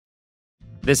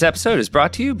This episode is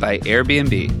brought to you by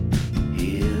Airbnb.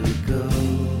 Here we go.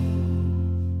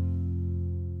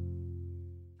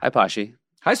 Hi, Pashi.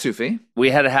 Hi, Sufi. We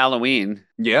had a Halloween.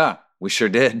 Yeah, we sure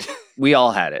did. We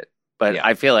all had it, but Yeah.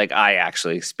 I feel like I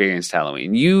actually experienced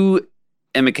Halloween. You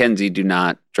and Mackenzie do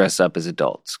not dress up as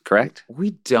adults, correct?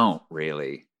 We don't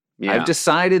really. Yeah. I've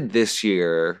decided this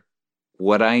year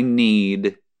what I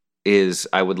need is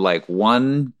I would like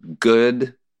one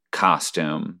good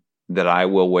costume that I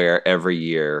will wear every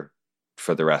year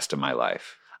for the rest of my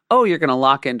life. Oh, you're going to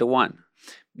lock into one.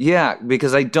 Yeah,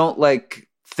 because I don't like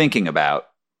thinking about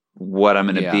what I'm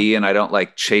going to Yeah. be, and I don't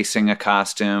like chasing a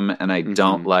costume, and I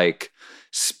don't like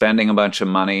spending a bunch of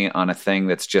money on a thing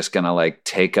that's just going to like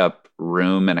take up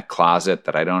room in a closet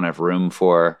that I don't have room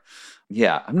for.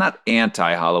 Yeah, I'm not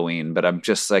anti-Halloween, but I'm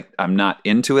just like, I'm not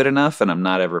into it enough, and I'm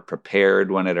not ever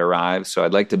prepared when it arrives. So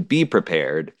I'd like to be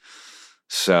prepared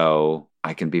so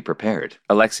I can be prepared.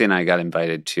 Alexi and I got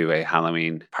invited to a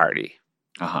Halloween party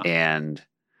Uh-huh. and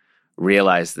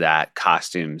realized that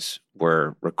costumes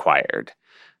were required.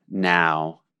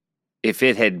 Now, if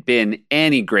it had been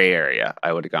any gray area,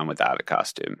 I would have gone without a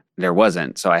costume. There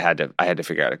wasn't, so I had to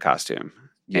figure out a costume.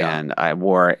 Yeah. And I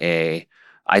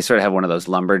sort of have one of those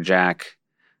lumberjack,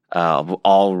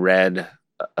 all red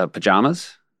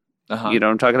pajamas. Uh-huh. You know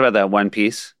what I'm talking about? That one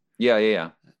piece. Yeah.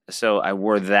 So I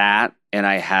wore that, and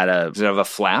I had Does it have a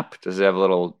flap? Does it have a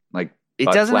little like It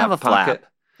butt doesn't have a pocket?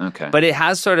 flap, Okay. but it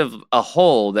has sort of a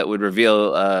hole that would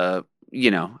reveal, I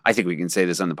think we can say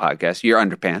this on the podcast, your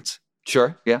underpants.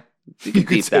 Sure, yeah. You can could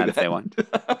beep say that if they want.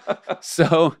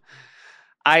 So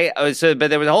but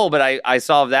there was a hole, but I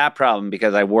solved that problem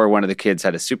because I wore one of the kids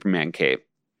had a Superman cape.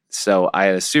 So I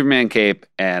had a Superman cape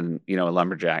and, a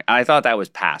lumberjack. I thought that was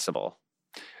passable.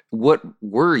 What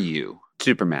were you?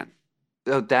 Superman.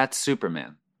 Oh, that's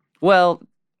Superman. Well,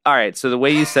 all right. So the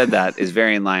way you said that is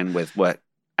very in line with what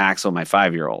Axel, my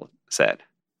 5-year-old, said.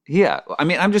 Yeah. I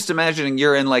mean, I'm just imagining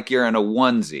you're in a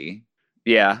onesie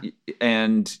Yeah.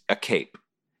 and a cape.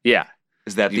 Yeah.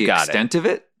 Is that You the got it. extent of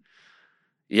it?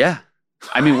 Yeah.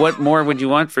 I mean, what more would you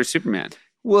want for Superman?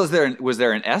 Was there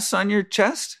an S on your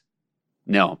chest?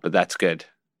 No, but that's good.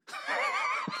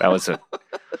 That was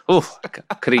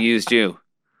could have used you.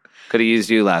 Could have used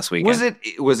you last weekend.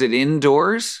 Was it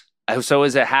indoors? So it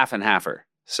was a half and halfer.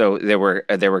 So there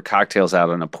were cocktails out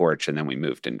on a porch, and then we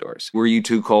moved indoors. Were you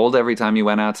too cold every time you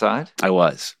went outside? I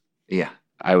was. Yeah.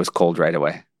 I was cold right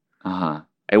away. Uh-huh.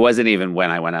 It wasn't even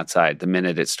when I went outside. The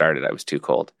minute it started, I was too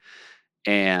cold.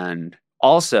 And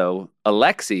also,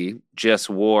 Alexi just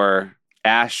wore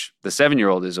Ash, the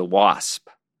 7-year-old, is a wasp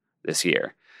this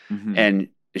year. Mhm. And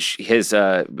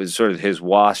his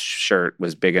wasp shirt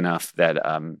was big enough that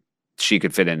she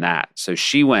could fit in that. So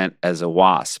she went as a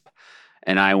wasp,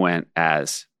 and I went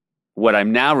as what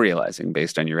I'm now realizing,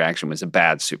 based on your reaction, was a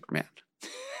bad Superman.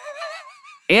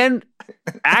 And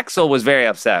Axel was very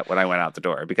upset when I went out the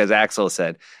door because Axel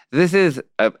said,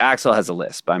 Axel has a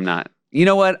lisp. I'm not. You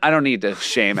know what? I don't need to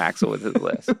shame Axel with his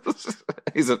lisp.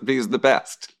 He's the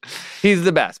best. He's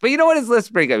the best. But you know what? His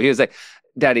lisp pretty good. He was like,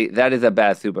 Daddy, that is a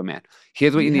bad Superman.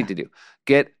 Here's what you need to do.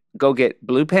 Go get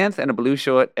blue pants and a blue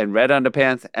short and red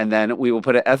underpants, and then we will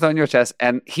put an S on your chest.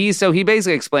 And he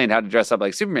basically explained how to dress up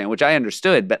like Superman, which I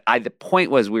understood, but the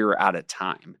point was we were out of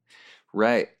time.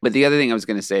 Right. But the other thing I was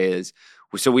going to say is,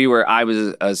 so I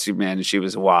was a Superman and she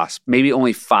was a wasp. Maybe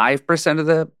only 5% of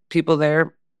the people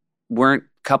there weren't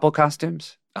couple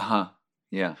costumes. Uh-huh.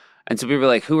 Yeah. And so people were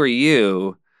like, who are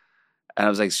you? And I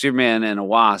was like, Superman and a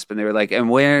wasp. And they were like, and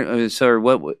where,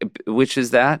 which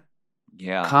is that?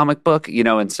 Yeah. Comic book?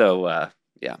 And so,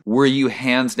 yeah. Were you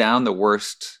hands down the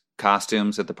worst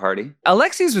costumes at the party?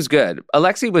 Alexi's was good.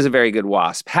 Alexi was a very good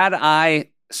wasp.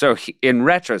 In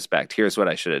retrospect, here's what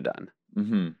I should have done.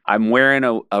 Mm-hmm. I'm wearing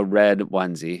a red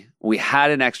onesie. We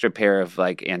had an extra pair of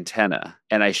antenna,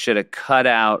 and I should have cut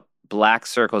out black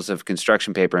circles of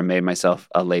construction paper and made myself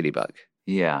a ladybug.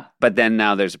 Yeah. But then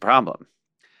now there's a problem.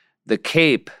 The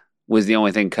cape was the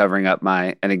only thing covering up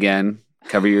and again,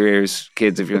 cover your ears,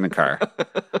 kids, if you're in the car,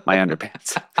 my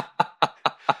underpants.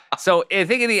 So I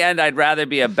think in the end, I'd rather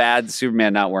be a bad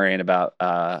Superman not worrying about,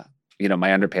 my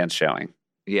underpants showing.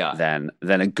 Yeah. Than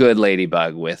a good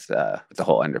ladybug with the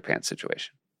whole underpants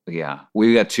situation. Yeah.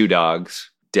 We got 2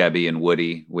 dogs, Debbie and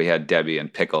Woody. We had Debbie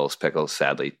and Pickles. Pickles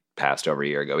sadly passed over a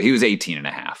year ago. He was 18 and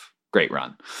a half. Great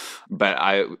run.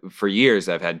 But for years,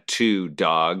 I've had 2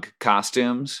 dog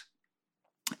costumes.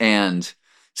 And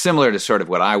similar to sort of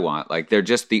what I want, they're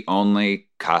just the only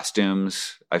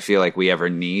costumes I feel like we ever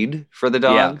need for the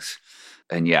dogs.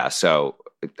 Yeah. And so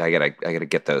I gotta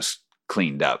get those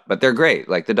cleaned up. But they're great.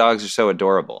 The dogs are so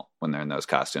adorable when they're in those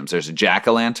costumes. There's a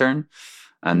jack-o'-lantern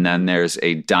And then there's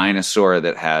a dinosaur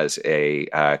that has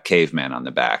a caveman on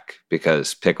the back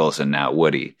because Pickles and now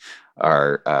Woody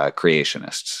are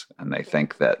creationists. And they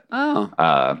think that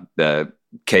the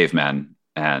cavemen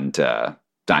and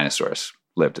dinosaurs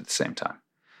lived at the same time.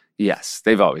 Yes,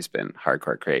 they've always been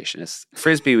hardcore creationists.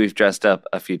 Frisbee, we've dressed up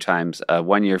a few times.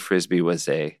 One year, Frisbee was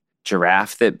a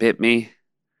giraffe that bit me.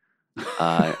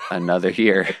 Another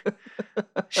year,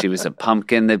 she was a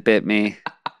pumpkin that bit me.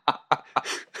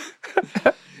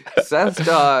 Seth's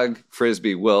dog,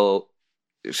 Frisbee,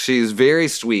 she's very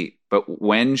sweet, but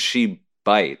when she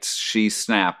bites, she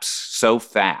snaps so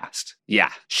fast.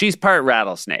 Yeah, she's part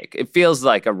rattlesnake. It feels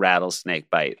like a rattlesnake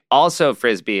bite. Also,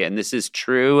 Frisbee, and this is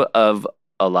true of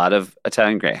a lot of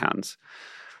Italian greyhounds,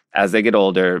 as they get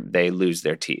older, they lose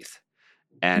their teeth.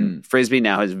 And Frisbee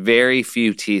now has very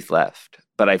few teeth left,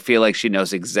 but I feel like she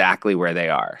knows exactly where they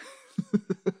are.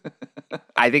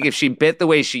 I think if she bit the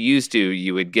way she used to,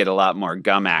 you would get a lot more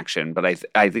gum action. But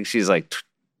I think she's like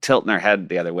tilting her head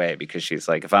the other way because she's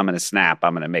like, if I'm going to snap,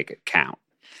 I'm going to make it count.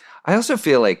 I also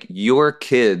feel like your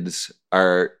kids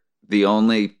are the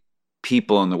only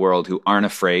people in the world who aren't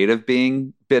afraid of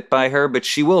being bit by her, but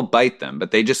she will bite them,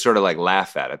 but they just sort of like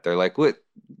laugh at it. They're like, what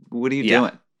are you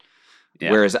doing?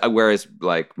 Yeah. Whereas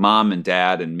like mom and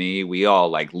dad and me, we all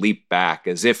like leap back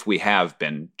as if we have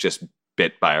been just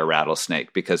bit by a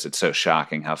rattlesnake because it's so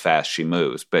shocking how fast she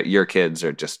moves. But your kids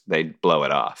are just, they blow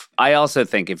it off. I also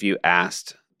think if you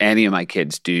asked any of my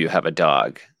kids, do you have a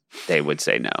dog? They would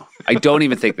say no. I don't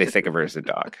even think they think of her as a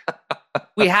dog.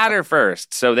 We had her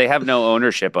first, so they have no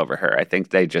ownership over her. I think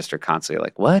they just are constantly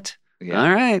like, what? Yeah.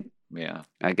 All right. Yeah.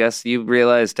 I guess you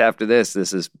realized after this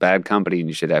is bad company and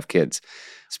you should have kids.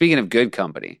 Speaking of good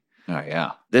company. Oh,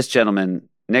 yeah. This gentleman,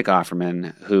 Nick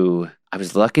Offerman, who I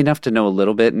was lucky enough to know a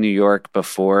little bit in New York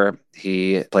before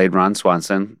he played Ron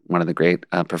Swanson, one of the great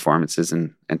performances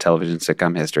in television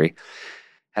sitcom history.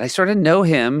 And I sort of know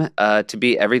him to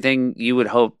be everything you would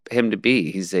hope him to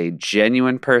be. He's a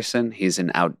genuine person. He's an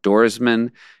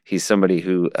outdoorsman. He's somebody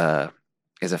who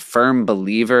is a firm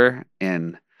believer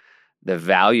in the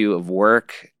value of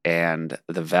work and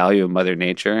the value of Mother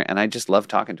Nature. And I just love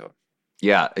talking to him.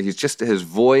 Yeah, his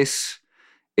voice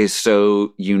is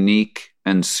so unique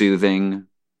and soothing.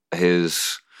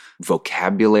 His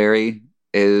vocabulary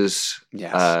is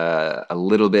a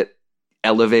little bit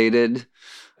elevated.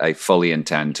 I fully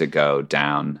intend to go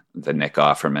down the Nick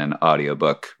Offerman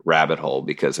audiobook rabbit hole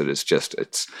because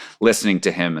it's listening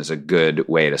to him is a good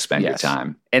way to spend your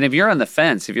time. And if you're on the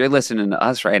fence, if you're listening to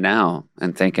us right now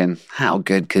and thinking, how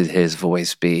good could his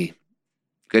voice be?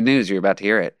 Good news, you're about to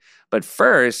hear it. But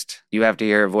first, you have to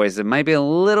hear a voice that might be a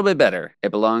little bit better. It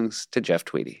belongs to Jeff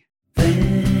Tweedy.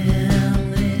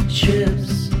 Family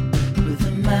trips with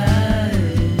the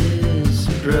Myers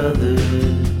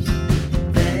brothers.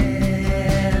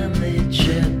 Family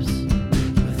trips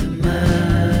with the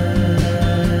Myers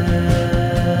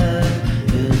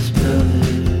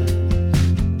brothers.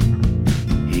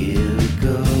 Here we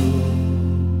go.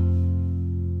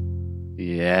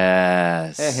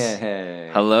 Yes.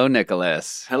 Hey. Hello,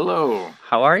 Nicholas. Hello.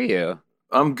 How are you?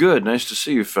 I'm good. Nice to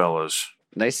see you fellas.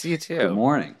 Nice to see you too. Good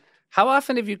morning. How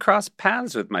often have you crossed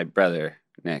paths with my brother,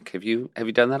 Nick? Have you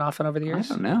done that often over the years?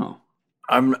 I don't know.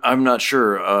 I'm not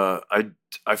sure. I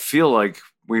feel like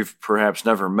we've perhaps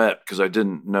never met because I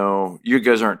didn't know. You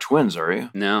guys aren't twins, are you?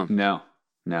 No. No,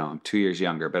 I'm 2 years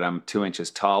younger, but I'm 2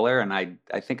 inches taller and I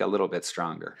think a little bit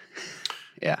stronger.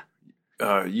 Yeah.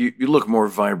 You look more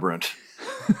vibrant.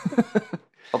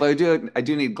 Although I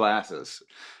do need glasses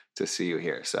to see you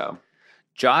here. So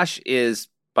Josh is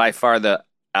by far the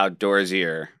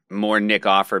outdoorsier, more Nick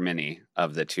Offerman-y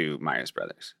of the two Myers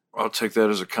brothers. I'll take that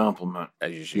as a compliment.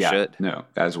 As you should. No,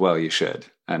 as well you should.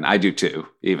 And I do too,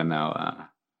 even though, I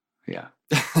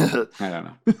don't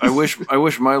know. I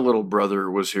wish my little brother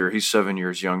was here. He's 7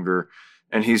 years younger,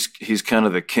 and he's kind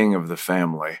of the king of the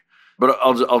family. But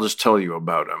I'll just tell you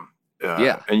about him.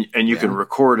 And you can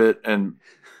record it, and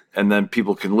then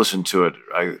people can listen to it.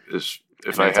 It's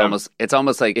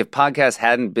almost like if podcasts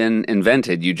hadn't been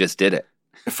invented, you just did it.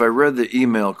 If I read the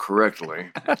email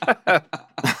correctly.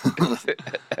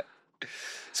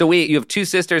 So you have two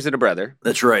sisters and a brother.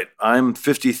 That's right. I'm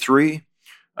 53.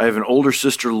 I have an older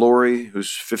sister, Lori,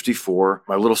 who's 54.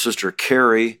 My little sister,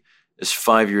 Carrie, is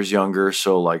 5 years younger,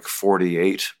 so like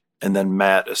 48. And then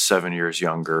Matt is 7 years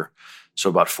younger, so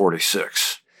about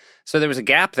 46. So there was a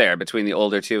gap there between the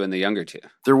older two and the younger two.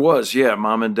 There was, yeah.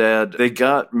 Mom and Dad, they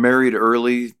got married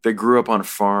early. They grew up on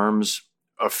farms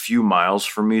a few miles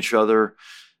from each other.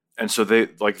 And so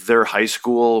their high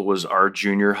school was our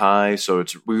junior high. So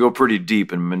we go pretty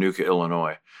deep in Manuka,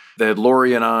 Illinois. They had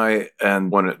Lori and I,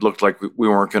 and when it looked like we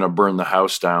weren't going to burn the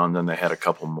house down, then they had a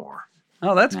couple more.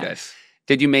 Oh, that's good.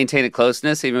 Did you maintain a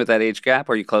closeness even with that age gap?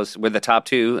 Were you close with the top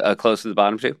two, close to the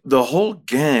bottom two? The whole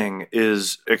gang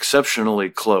is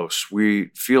exceptionally close. We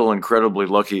feel incredibly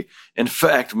lucky. In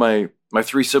fact, my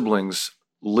three siblings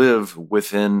live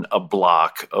within a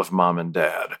block of mom and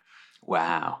dad.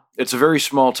 Wow. It's a very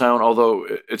small town, although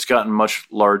it's gotten much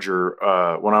larger.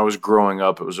 When I was growing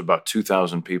up, it was about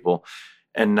 2,000 people.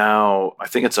 And now I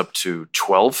think it's up to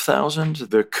 12,000.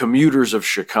 The commuters of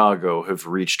Chicago have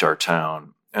reached our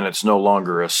town, and it's no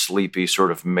longer a sleepy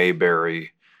sort of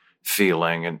Mayberry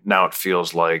feeling. And now it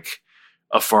feels like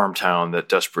a farm town that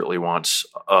desperately wants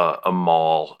a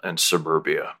mall and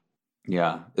suburbia.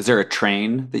 Yeah. Is there a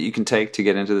train that you can take to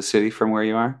get into the city from where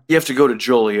you are? You have to go to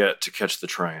Joliet to catch the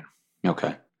train.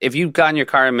 Okay. If you got in your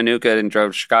car in Manuka and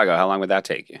drove to Chicago, how long would that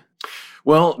take you?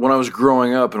 Well, when I was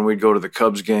growing up and we'd go to the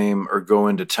Cubs game or go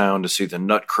into town to see the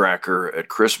Nutcracker at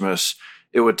Christmas,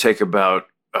 it would take about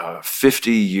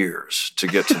 50 years to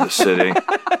get to the city.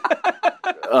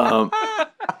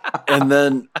 And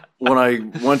then when I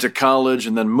went to college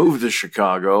and then moved to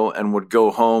Chicago and would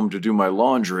go home to do my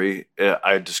laundry,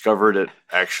 I discovered it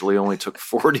actually only took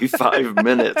 45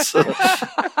 minutes.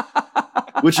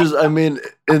 Which is, I mean,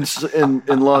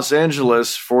 in Los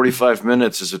Angeles, 45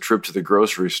 minutes is a trip to the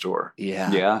grocery store.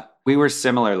 Yeah. Yeah. We were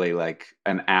similarly like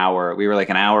an hour. We were like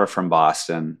an hour from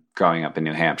Boston growing up in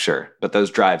New Hampshire. But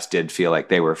those drives did feel like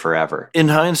they were forever. In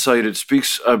hindsight, it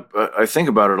speaks, I think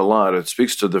about it a lot. It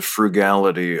speaks to the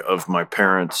frugality of my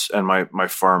parents and my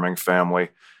farming family.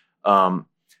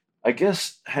 I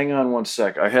guess, hang on one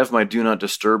sec. I have my Do Not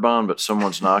Disturb on, but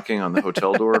someone's knocking on the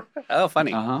hotel door. Oh,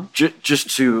 funny. Uh-huh. Just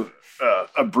to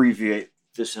abbreviate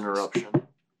this interruption.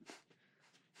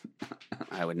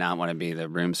 I would not want to be the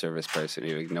room service person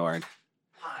you ignored.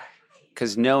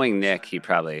 Because knowing Nick, he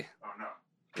probably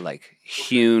like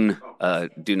hewn a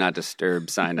Do Not Disturb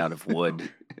sign out of wood.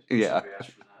 Yeah.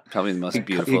 Probably the most He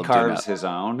beautiful. carves his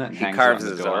own and hangs carves it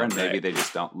on the his door, own, and maybe right. they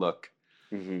just don't look.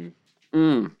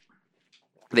 Mm-hmm.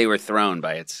 They were thrown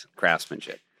by its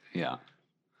craftsmanship. Yeah.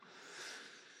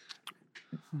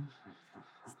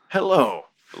 Hello.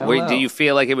 Wait, do you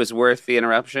feel like it was worth the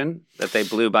interruption that they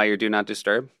blew by your Do Not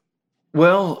Disturb?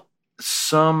 Well,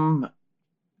 some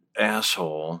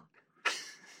asshole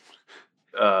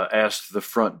asked the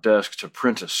front desk to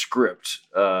print a script,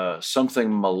 something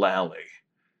Mullally.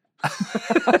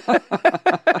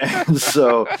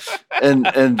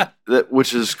 and that,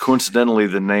 which is coincidentally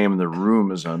the name the room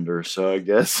is under. So I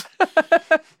guess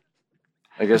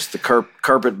the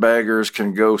carpetbaggers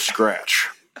can go scratch.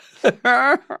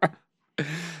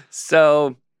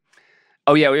 So,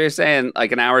 oh yeah, we were saying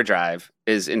like an hour drive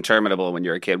is interminable when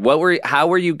you're a kid. How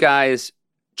were you guys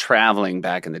traveling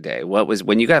back in the day? What was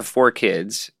when you got 4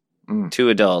 kids, 2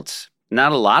 adults?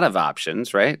 Not a lot of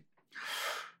options, right?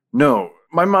 No,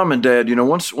 my mom and dad.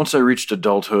 Once I reached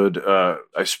adulthood,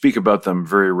 I speak about them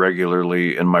very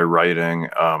regularly in my writing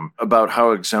about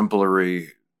how exemplary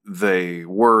they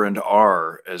were and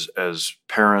are as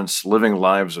parents living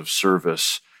lives of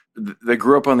service. They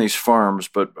grew up on these farms,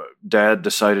 but dad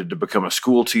decided to become a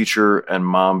school teacher and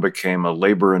mom became a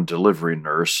labor and delivery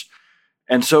nurse.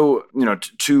 And so,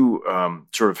 two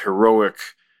sort of heroic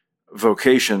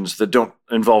vocations that don't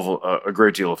involve a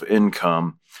great deal of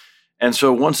income. And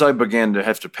so once I began to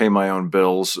have to pay my own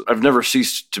bills, I've never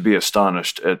ceased to be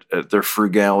astonished at their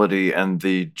frugality and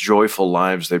the joyful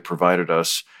lives they provided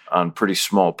us on pretty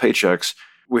small paychecks.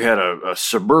 We had a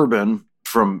Suburban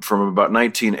from about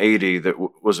 1980 that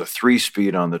was a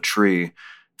 3-speed on the tree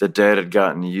that dad had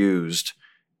gotten used.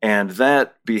 And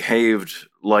that behaved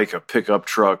like a pickup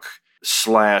truck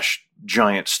 /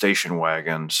 giant station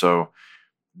wagon. So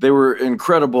they were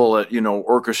incredible at,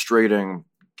 orchestrating.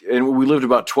 And we lived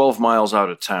about 12 miles out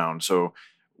of town. So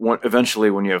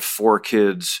eventually when you have 4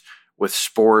 kids with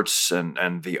sports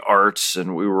and the arts,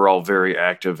 and we were all very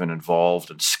active and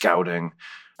involved in scouting.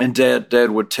 And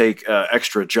dad would take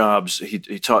extra jobs.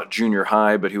 He taught junior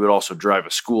high, but he would also drive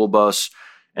a school bus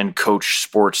and coach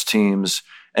sports teams,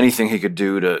 anything he could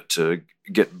do to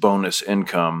get bonus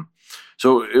income.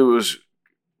 So it was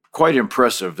quite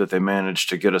impressive that they managed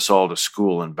to get us all to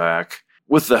school and back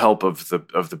with the help of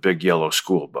the big yellow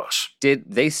school bus. Did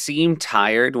they seem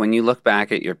tired when you look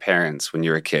back at your parents when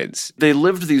you were kids? They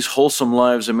lived these wholesome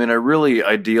lives. I mean, I really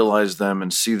idealize them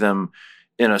and see them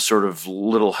in a sort of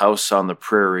little house on the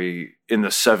prairie in the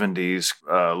 70s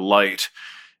light.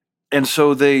 And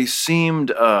so they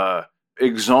seemed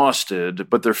exhausted,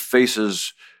 but their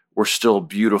faces were still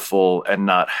beautiful and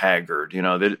not haggard.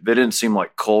 They didn't seem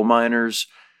like coal miners.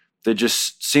 They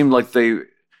just seemed like they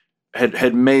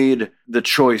had made the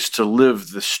choice to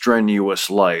live the strenuous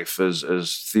life,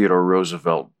 as Theodore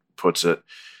Roosevelt puts it.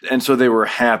 And so they were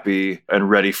happy and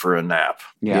ready for a nap.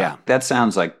 Yeah. That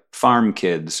sounds like farm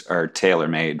kids are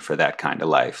tailor-made for that kind of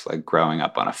life, like growing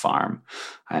up on a farm.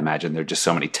 I imagine there are just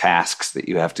so many tasks that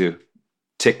you have to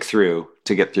tick through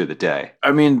to get through the day.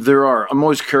 I mean, there are. I'm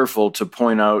always careful to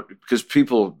point out, because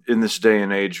people in this day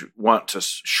and age want to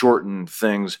shorten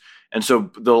things. And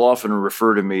so they'll often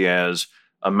refer to me as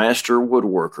a master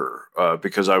woodworker,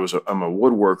 because I'm a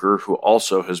woodworker who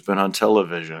also has been on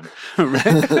television.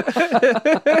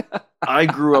 I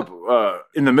grew up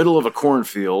in the middle of a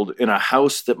cornfield in a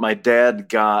house that my dad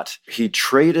got. He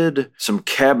traded some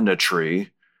cabinetry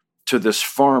to this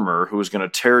farmer who was going to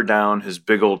tear down his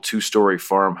big old 2-story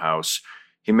farmhouse.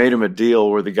 He made him a deal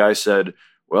where the guy said,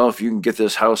 well, if you can get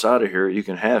this house out of here, you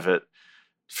can have it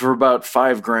for about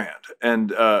 $5,000.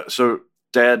 And so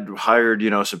Dad hired,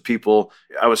 some people.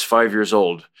 I was 5 years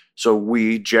old. So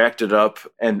we jacked it up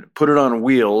and put it on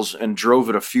wheels and drove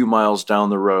it a few miles down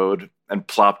the road and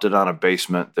plopped it on a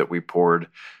basement that we poured.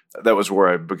 That was where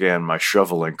I began my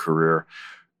shoveling career.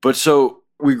 But so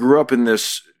we grew up in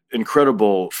this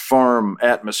incredible farm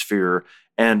atmosphere,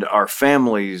 and our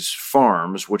family's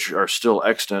farms, which are still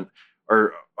extant,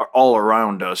 are all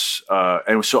around us.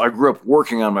 And so I grew up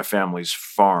working on my family's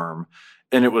farm.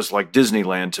 And it was like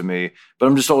Disneyland to me. But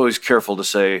I'm just always careful to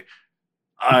say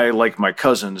I, like my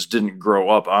cousins, didn't grow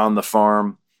up on the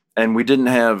farm. And we didn't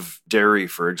have dairy,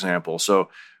 for example. So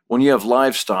when you have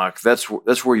livestock, that's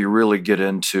where you really get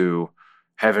into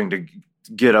having to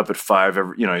get up at 5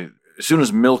 as soon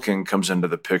as milking comes into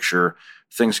the picture,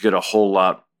 things get a whole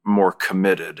lot more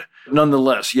committed.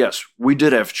 Nonetheless, yes, we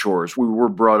did have chores. We were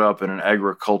brought up in an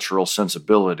agricultural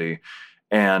sensibility.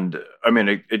 And I mean,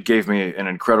 it gave me an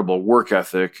incredible work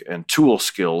ethic and tool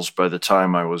skills by the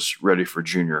time I was ready for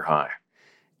junior high.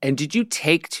 And did you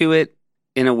take to it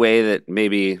in a way that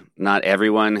maybe not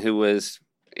everyone who was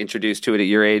introduced to it at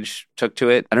your age took to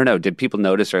it? I don't know. Did people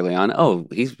notice early on, oh,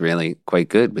 he's really quite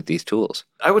good with these tools?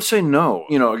 I would say no.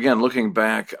 Again, looking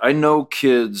back, I know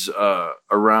kids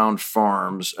around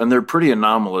farms, and they're pretty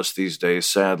anomalous these days,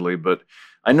 sadly, but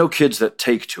I know kids that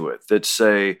take to it, that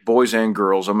say, boys and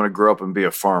girls, I'm going to grow up and be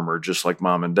a farmer, just like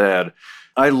mom and dad.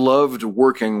 I loved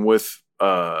working with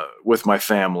my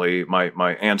family,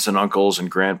 my aunts and uncles and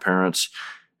grandparents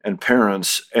and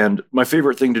parents. And my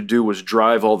favorite thing to do was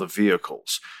drive all the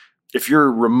vehicles. If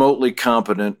you're remotely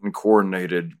competent and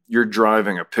coordinated, you're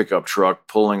driving a pickup truck,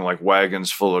 pulling like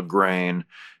wagons full of grain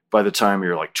by the time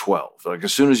you're like 12. Like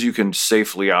as soon as you can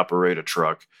safely operate a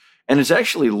truck. And it's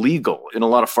actually legal in a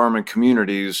lot of farming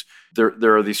communities.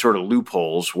 There are these sort of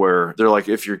loopholes where they're like,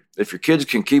 if your kids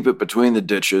can keep it between the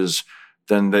ditches,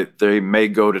 then they may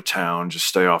go to town. Just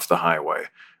stay off the highway,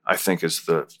 I think is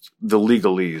the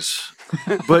legalese.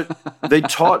 But they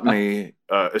taught me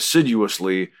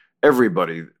assiduously,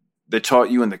 everybody. They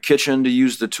taught you in the kitchen to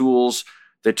use the tools.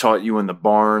 They taught you in the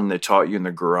barn. They taught you in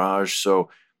the garage. So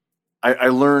I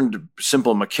learned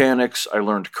simple mechanics. I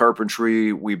learned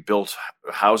carpentry. We built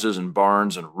houses and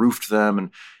barns and roofed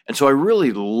them. And so I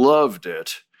really loved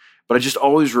it. But I just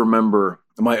always remember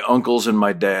my uncles and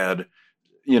my dad,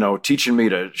 teaching me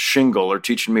to shingle or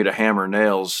teaching me to hammer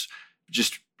nails,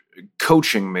 just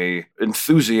coaching me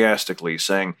enthusiastically,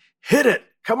 saying, hit it,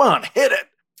 come on, hit it.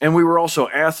 And we were also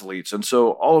athletes. And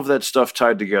so all of that stuff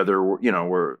tied together,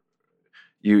 where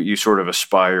you sort of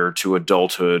aspire to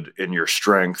adulthood in your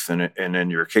strength and in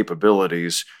your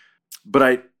capabilities.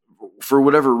 But for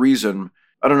whatever reason,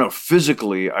 I don't know,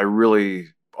 physically, I really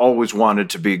always wanted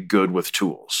to be good with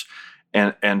tools.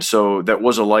 And so that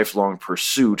was a lifelong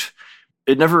pursuit.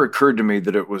 It never occurred to me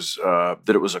that it was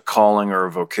a calling or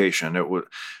a vocation. It was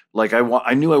like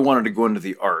I knew I wanted to go into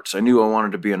the arts. I knew I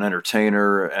wanted to be an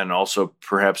entertainer and also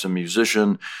perhaps a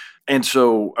musician. And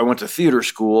so I went to theater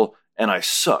school and I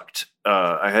sucked.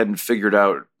 I hadn't figured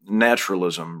out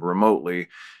naturalism remotely,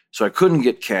 so I couldn't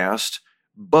get cast,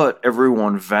 but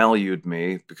everyone valued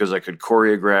me because I could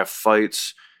choreograph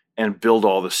fights and build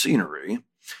all the scenery.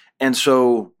 And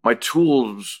so my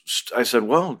tools, I said,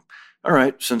 well, all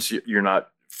right, since you're not,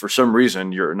 for some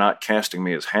reason, you're not casting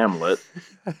me as Hamlet,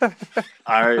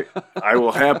 I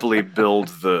will happily build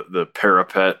the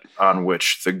parapet on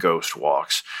which the ghost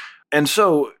walks. And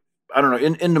so I don't know,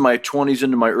 into my 20s,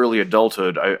 into my early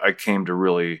adulthood, I came to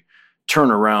really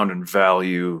turn around and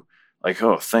value, like,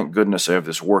 oh, thank goodness I have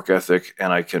this work ethic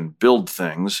and I can build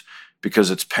things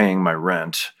because it's paying my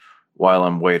rent while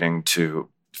I'm waiting to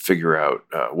figure out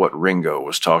what Ringo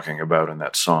was talking about in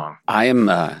that song. I am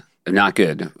not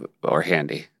good or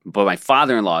handy But my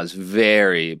father-in-law is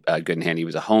very good in hand. He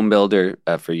was a home builder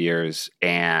for years.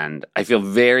 And I feel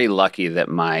very lucky that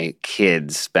my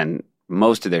kids spend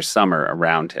most of their summer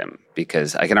around him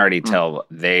because I can already tell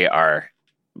they are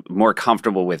more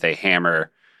comfortable with a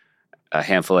hammer, a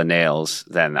handful of nails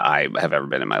than I have ever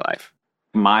been in my life.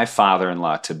 My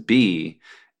father-in-law to be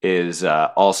is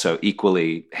also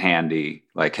equally handy,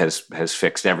 like has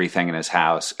fixed everything in his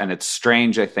house. And it's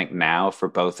strange, I think, now for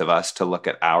both of us to look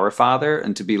at our father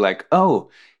and to be like, oh,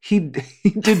 he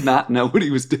did not know what he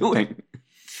was doing.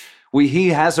 He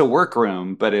has a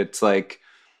workroom, but it's like,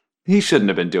 he shouldn't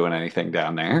have been doing anything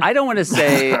down there. I don't want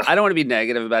to be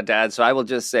negative about Dad, so I will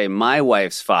just say my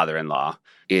wife's father-in-law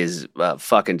is a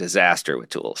fucking disaster with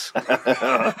tools.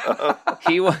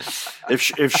 He was.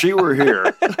 If she were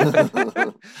here,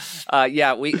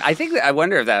 I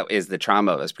wonder if that is the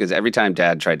trauma of us because every time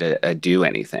Dad tried to do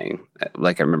anything,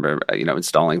 like I remember,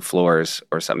 installing floors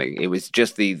or something, it was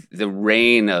just the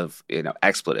rain of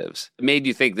expletives. It made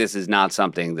you think this is not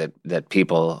something that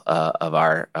people of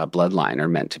our bloodline are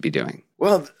meant to be doing.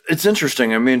 Well, it's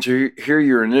interesting. I mean, to hear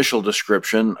your initial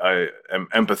description, I am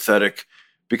empathetic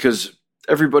because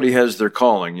everybody has their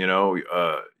calling,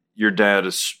 your dad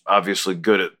is obviously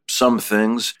good at some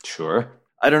things. Sure.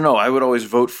 I don't know. I would always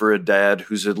vote for a dad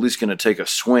who's at least going to take a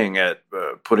swing at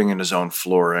putting in his own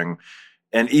flooring.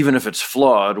 And even if it's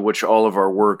flawed, which all of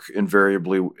our work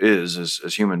invariably is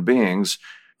as human beings,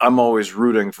 I'm always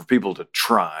rooting for people to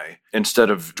try instead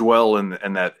of dwell in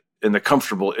the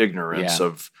comfortable ignorance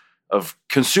of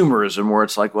consumerism where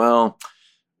it's like, well,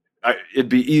 it'd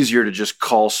be easier to just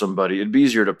call somebody. It'd be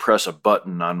easier to press a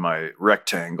button on my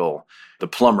rectangle, the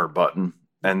plumber button,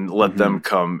 and let them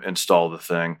come install the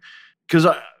thing. Because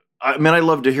I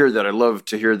love to hear that. I love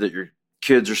to hear that your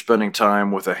kids are spending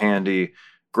time with a handy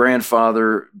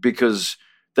grandfather because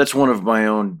that's one of my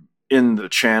own in the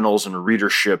channels and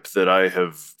readership that I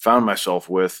have found myself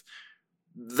with.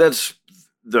 That's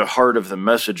the heart of the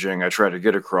messaging I try to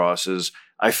get across is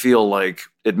I feel like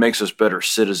it makes us better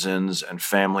citizens and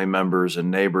family members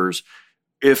and neighbors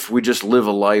if we just live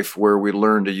a life where we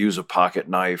learn to use a pocket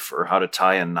knife or how to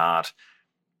tie a knot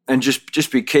and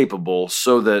just be capable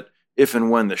so that if and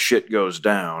when the shit goes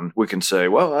down, we can say,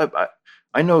 well,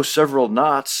 I know several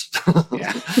knots.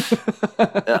 Yeah.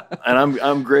 And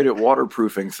I'm great at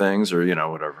waterproofing things or,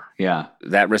 whatever. Yeah.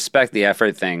 That respect the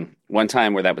effort thing. One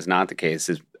time where that was not the case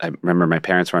is I remember my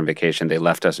parents were on vacation. They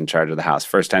left us in charge of the house.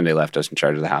 First time they left us in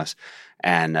charge of the house.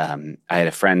 And I had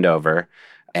a friend over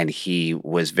and he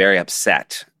was very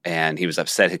upset. And he was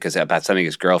upset about something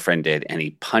his girlfriend did. And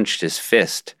he punched his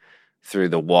fist through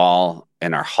the wall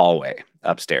in our hallway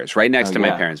upstairs, right next to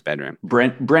my parents' bedroom.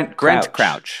 Brent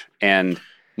Crouch. And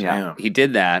he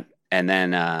did that. And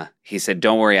then he said,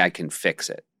 don't worry, I can fix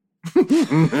it.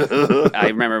 I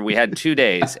remember we had 2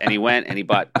 days and he went and he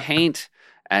bought paint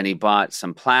and he bought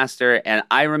some plaster. And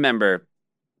I remember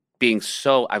being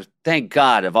thank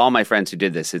God of all my friends who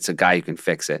did this, it's a guy who can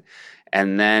fix it.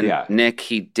 And then Nick,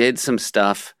 he did some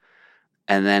stuff.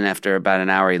 And then after about an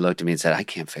hour, he looked at me and said, I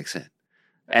can't fix it.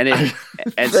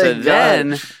 And so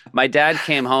then my dad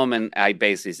came home and I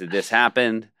basically said, this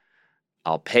happened.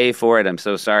 I'll pay for it. I'm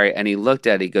so sorry. And he looked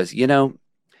at it. He goes,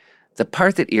 the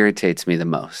part that irritates me the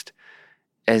most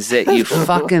is that you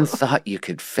fucking thought you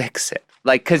could fix it.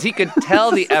 Like, because he could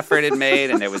tell the effort it made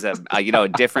and there was a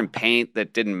different paint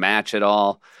that didn't match at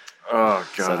all. Oh,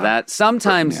 God. So that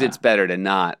sometimes it's better to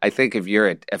not. I think if you're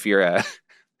a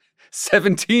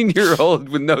 17-year-old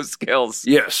with no skills.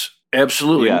 Yes.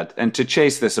 Absolutely. Yeah, and to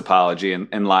chase this apology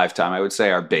in live time, I would say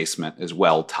our basement is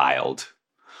well tiled.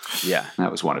 Yeah.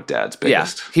 That was one of Dad's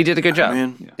biggest. Yeah, he did a good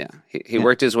job. He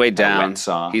worked his way down.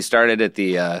 He started at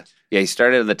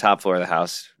the top floor of the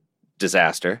house,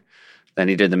 disaster. Then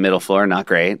he did the middle floor, not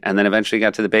great. And then eventually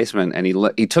got to the basement, and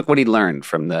he took what he learned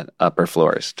from the upper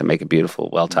floors to make a beautiful,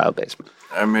 well-tiled basement.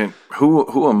 I mean,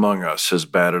 who among us has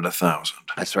batted 1,000?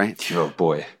 That's right. Oh,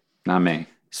 boy. Not me.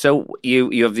 So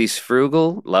you have these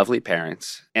frugal, lovely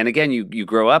parents. And again, you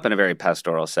grow up in a very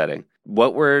pastoral setting.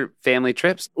 What were family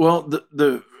trips? Well,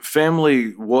 the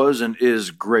family was and is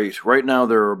great. Right now,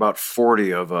 there are about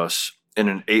 40 of us in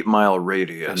an 8-mile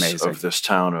radius of this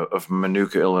town of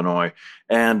Manuka, Illinois.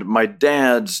 And my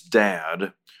dad's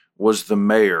dad was the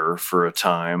mayor for a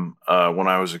time when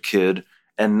I was a kid.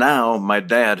 And now my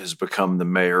dad has become the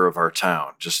mayor of our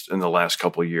town just in the last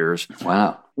couple of years.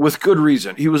 Wow. With good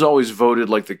reason. He was always voted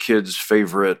like the kids'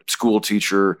 favorite school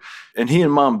teacher. And he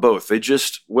and mom both, they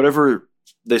just, whatever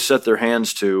they set their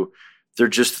hands to, they're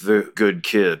just the good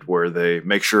kid where they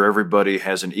make sure everybody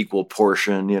has an equal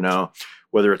portion,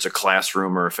 whether it's a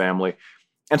classroom or a family.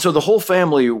 And so the whole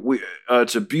family,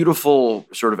 it's a beautiful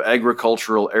sort of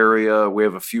agricultural area. We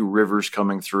have a few rivers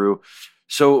coming through.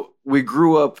 So we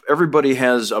grew up, everybody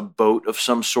has a boat of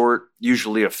some sort,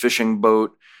 usually a fishing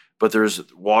boat, but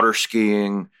there's water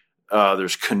skiing,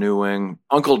 there's canoeing.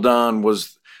 Uncle Don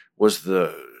was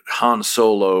the Han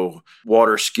Solo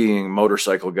water skiing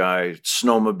motorcycle guy,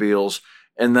 snowmobiles.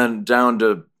 And then down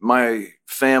to my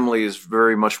family is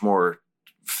very much more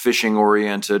fishing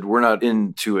oriented. We're not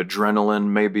into adrenaline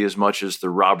maybe as much as the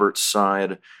Roberts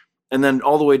side. And then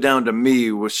all the way down to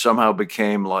me, which somehow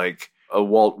became like a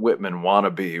Walt Whitman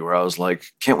wannabe, where I was like,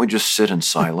 can't we just sit in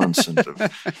silence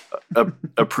and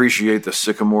appreciate the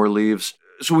sycamore leaves?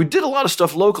 So we did a lot of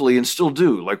stuff locally and still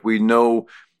do. Like we know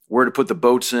where to put the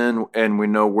boats in and we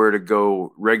know where to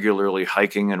go regularly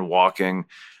hiking and walking.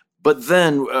 But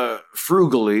then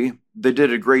frugally, they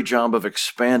did a great job of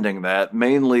expanding that,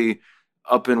 mainly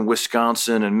up in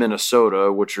Wisconsin and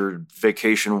Minnesota, which are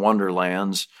vacation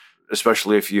wonderlands,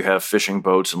 especially if you have fishing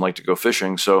boats and like to go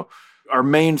fishing. So our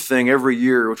main thing every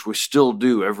year, which we still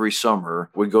do every summer,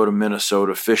 we go to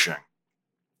Minnesota fishing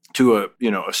to a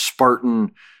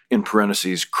Spartan, in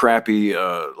parentheses, crappy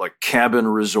like cabin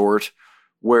resort,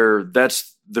 where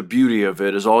that's the beauty of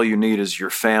it, is all you need is your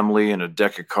family and a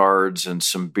deck of cards and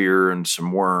some beer and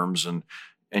some worms, and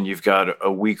you've got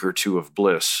a week or two of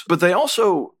bliss. But they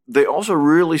also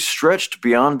really stretched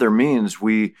beyond their means.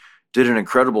 We did an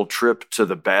incredible trip to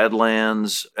the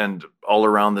Badlands and all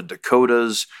around the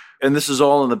Dakotas. And this is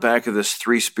all in the back of this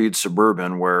 3-speed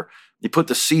Suburban where you put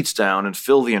the seats down and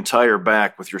fill the entire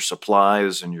back with your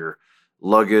supplies and your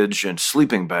luggage and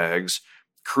sleeping bags,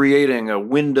 creating a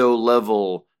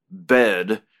window-level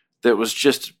bed that was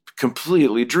just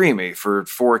completely dreamy for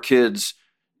 4 kids.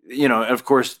 And of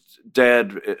course,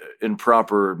 Dad, in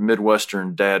proper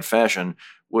Midwestern dad fashion,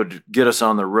 would get us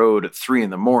on the road at 3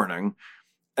 a.m.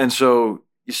 And so,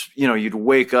 you'd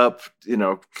wake up,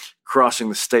 crossing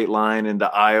the state line into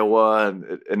Iowa,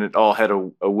 and it all had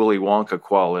a Willy Wonka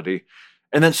quality.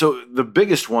 And then, so the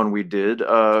biggest one we did,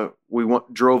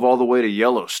 drove all the way to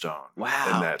Yellowstone.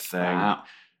 Wow. In that thing. Wow.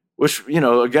 Which,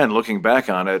 again, looking back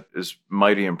on it, is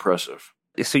mighty impressive.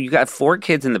 So you got 4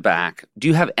 kids in the back. Do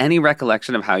you have any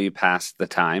recollection of how you passed the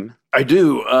time? I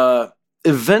do.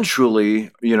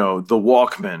 Eventually, the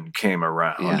Walkman came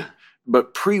around. Yeah.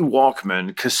 But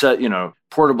pre-Walkman, cassette,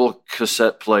 portable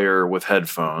cassette player with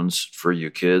headphones for you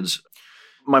kids.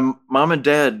 My mom and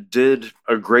dad did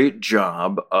a great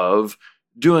job of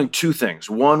doing 2 things.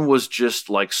 One was just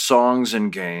like songs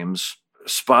and games,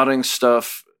 spotting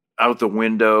stuff out the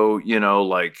window,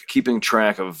 like keeping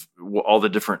track of all the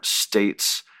different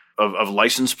states of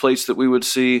license plates that we would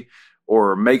see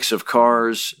or makes of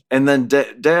cars. And then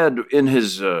Dad, in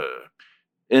his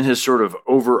sort of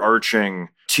overarching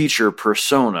teacher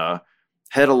persona,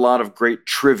 had a lot of great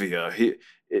trivia.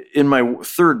 In my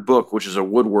 3rd book, which is a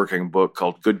woodworking book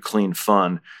called Good, Clean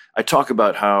Fun, I talk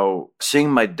about how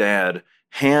seeing my dad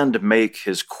hand make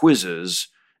his quizzes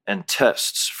and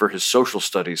tests for his social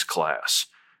studies class,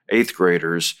 8th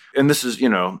graders. And this is,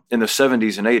 in the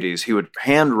 70s and 80s, he would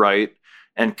handwrite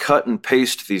and cut and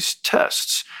paste these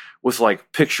tests with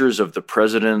like pictures of the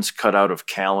presidents cut out of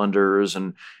calendars.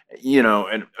 And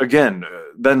again,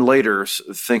 then later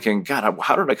thinking, God,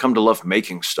 how did I come to love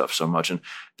making stuff so much? And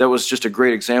that was just a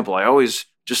great example. I always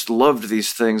just loved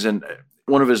these things. And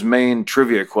one of his main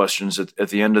trivia questions at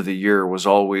the end of the year was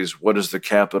always, what is the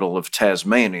capital of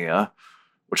Tasmania?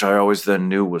 Which I always then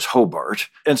knew was Hobart.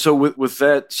 And so with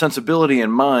that sensibility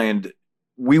in mind,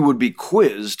 we would be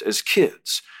quizzed as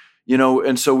kids,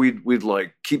 and so we'd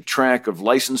like keep track of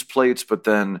license plates, but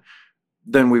then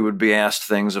we would be asked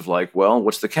things of like, well,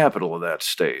 what's the capital of that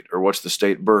state? Or what's the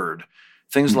state bird?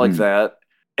 Things like that.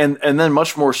 And then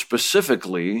much more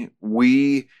specifically,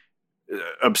 we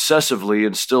obsessively,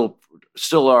 and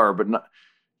still are, but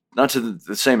not to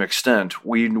the same extent,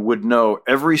 we would know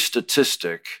every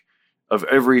statistic of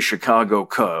every Chicago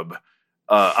Cub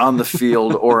on the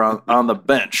field or on the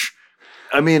bench.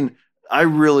 I mean, I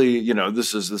really,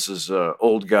 this is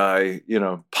old guy,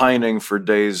 pining for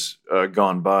days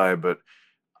gone by, but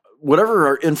whatever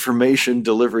our information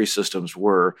delivery systems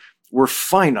were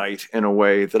finite in a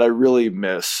way that I really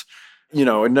miss.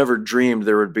 I never dreamed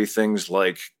there would be things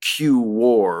like Q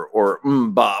War or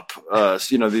Bop.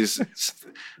 These.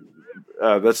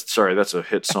 That's a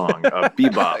hit song.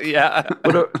 Bebop. Yeah.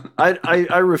 But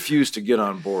I refuse to get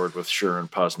on board with Sharon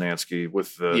Poznansky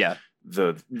with the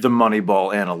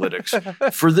Moneyball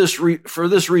analytics for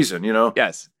this reason.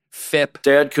 Yes. FIP.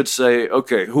 Dad could say,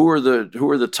 okay, who are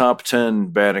the top 10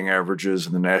 batting averages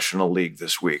in the National League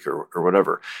this week or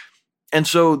whatever. And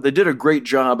so they did a great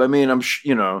job. I mean,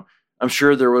 I'm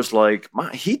sure there was like,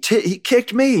 he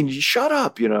kicked me, and you shut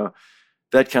up,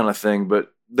 that kind of thing.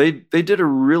 But they did a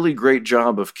really great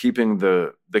job of keeping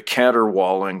the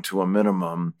caterwauling to a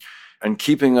minimum and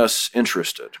keeping us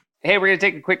interested. Hey, we're going to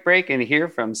take a quick break and hear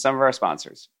from some of our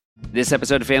sponsors. This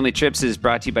episode of Family Trips is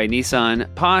brought to you by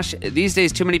Nissan. Posh, these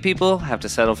days too many people have to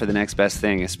settle for the next best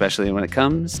thing, especially when it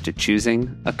comes to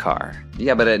choosing a car.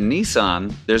 Yeah, but at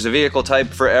Nissan, there's a vehicle type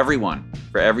for everyone,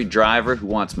 for every driver who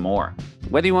wants more.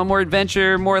 Whether you want more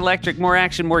adventure, more electric, more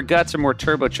action, more guts, or more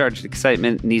turbocharged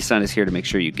excitement, Nissan is here to make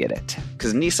sure you get it.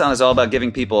 Because Nissan is all about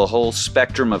giving people a whole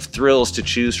spectrum of thrills to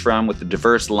choose from with a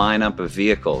diverse lineup of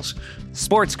vehicles.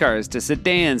 Sports cars to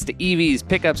sedans to EVs,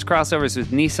 pickups, crossovers.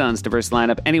 With Nissan's diverse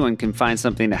lineup, anyone can find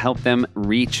something to help them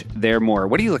reach their more.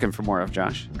 What are you looking for more of,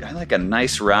 Josh? I like a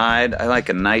nice ride. I like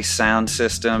a nice sound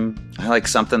system. I like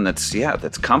something that's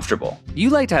comfortable. You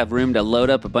like to have room to load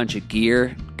up a bunch of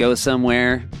gear, go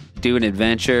somewhere, do an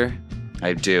adventure.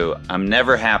 I do. I'm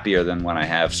never happier than when I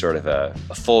have sort of a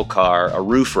full car, a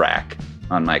roof rack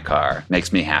on my car.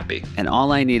 Makes me happy. And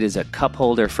all I need is a cup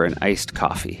holder for an iced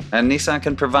coffee. And Nissan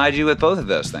can provide you with both of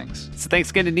those things. So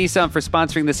thanks again to Nissan for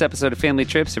sponsoring this episode of Family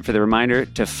Trips and for the reminder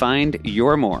to find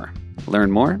your more.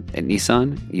 Learn more at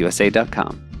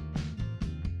nissanusa.com.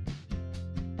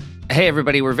 Hey,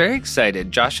 everybody, we're very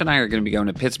excited. Josh and I are going to be going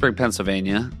to Pittsburgh,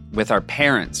 Pennsylvania with our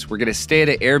parents. We're going to stay at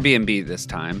an Airbnb this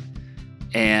time.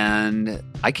 And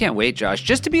I can't wait, Josh.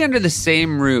 Just to be under the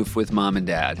same roof with mom and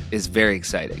dad is very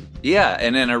exciting. Yeah,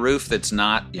 and in a roof that's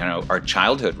not, our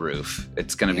childhood roof.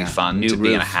 It's going to be fun to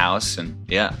be in a house. And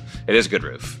yeah, it is a good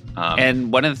roof.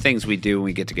 And one of the things we do when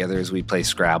we get together is we play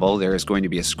Scrabble. There is going to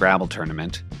be a Scrabble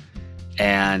tournament.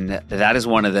 And that is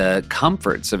one of the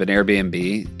comforts of an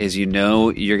Airbnb is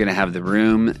you're going to have the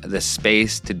room, the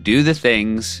space to do the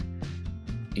things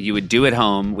you would do at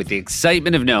home with the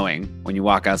excitement of knowing when you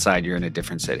walk outside you're in a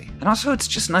different city. And also it's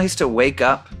just nice to wake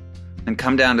up and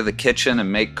come down to the kitchen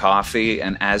and make coffee.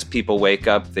 And as people wake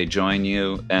up, they join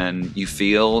you and you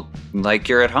feel like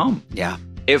you're at home. Yeah.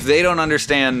 If they don't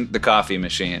understand the coffee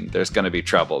machine, there's going to be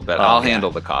trouble. But I'll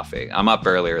handle the coffee. I'm up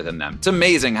earlier than them. It's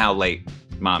amazing how late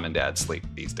mom and dad sleep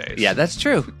these days. Yeah, that's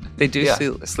true. They do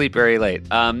sleep very late.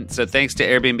 So thanks to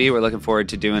Airbnb. We're looking forward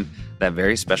to doing that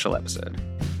very special episode.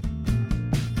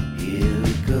 Here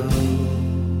we go.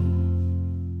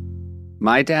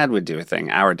 My dad would do a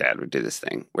thing. Our dad would do this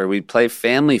thing where we'd play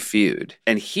Family Feud,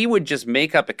 and he would just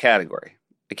make up a category.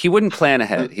 Like he wouldn't plan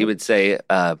ahead. He would say,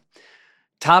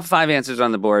 top 5 answers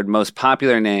on the board, most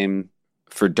popular name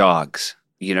for dogs.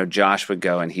 Josh would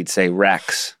go and he'd say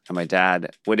Rex. And my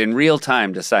dad would in real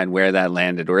time decide where that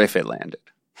landed or if it landed.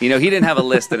 He didn't have a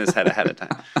list in his head ahead of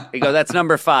time. He'd go, that's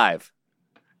number 5.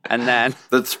 And then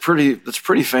that's pretty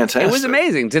fantastic. It was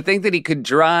amazing to think that he could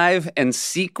drive and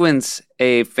sequence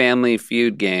a Family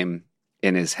Feud game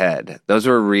in his head. Those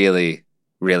were really,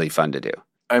 really fun to do.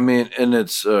 I mean, and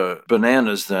it's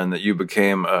bananas then that you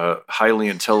became a highly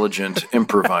intelligent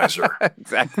improviser.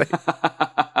 Exactly.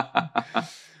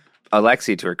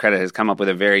 Alexi, to her credit, has come up with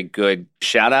a very good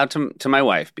shout out to my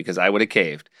wife because I would have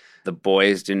caved. The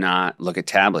boys do not look at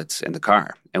tablets in the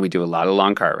car, and we do a lot of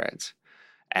long car rides.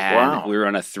 And we were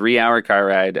on a 3-hour car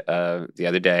ride the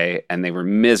other day, and they were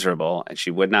miserable, and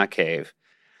she would not cave.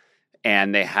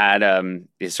 And they had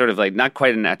it's sort of like not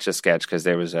quite an Etch-a-Sketch because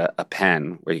there was a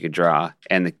pen where you could draw,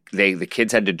 and the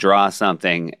kids had to draw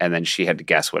something, and then she had to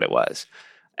guess what it was.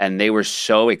 And they were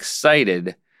so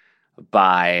excited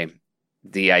by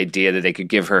the idea that they could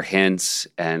give her hints,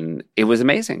 and it was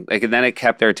amazing. And then it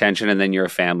kept their attention, and then you're a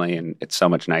family, and it's so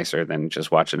much nicer than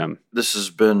just watching them. This has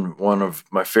been one of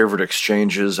my favorite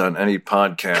exchanges on any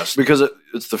podcast because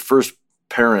it's the first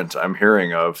parent I'm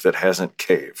hearing of that hasn't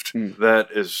caved. That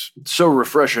is so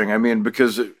refreshing. I mean,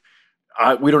 because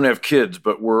we don't have kids,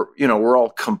 but we're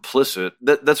all complicit.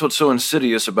 That's what's so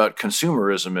insidious about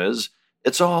consumerism is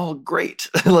it's all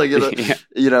great. It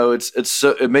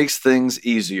makes things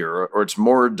easier, or it's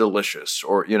more delicious,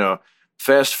 or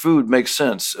fast food makes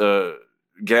sense.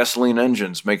 Gasoline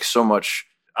engines make so much.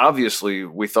 Obviously,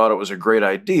 we thought it was a great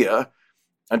idea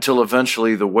until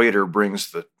eventually the waiter brings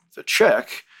the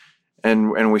check,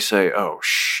 and we say, "Oh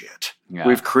shit,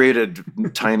 we've created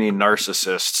tiny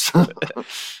narcissists."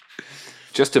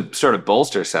 Just to sort of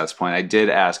bolster Seth's point, I did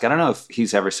ask, I don't know if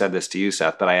he's ever said this to you,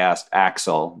 Seth, but I asked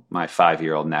Axel, my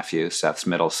 5-year-old nephew, Seth's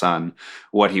middle son,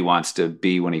 what he wants to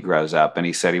be when he grows up. And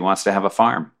he said he wants to have a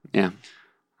farm. Yeah.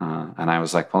 And I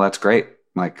was like, well, that's great.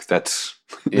 Like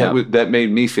that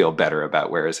made me feel better about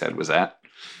where his head was at.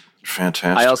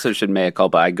 Fantastic. I also should make a call,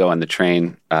 but I go on the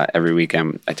train every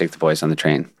weekend. I take the boys on the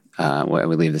train when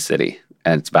we leave the city.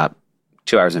 And it's about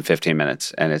 2 hours and 15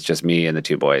 minutes, and it's just me and the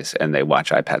two boys, and they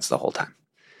watch iPads the whole time.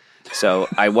 So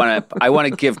I want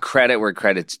to give credit where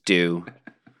credit's due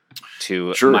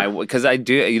to because I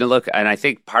do, look, and I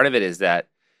think part of it is that,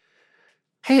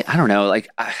 hey, I don't know, like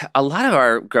a lot of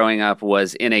our growing up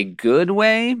was in a good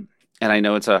way, and I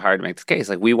know it's hard to make this case.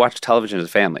 Like we watched television as a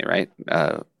family, right?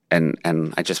 And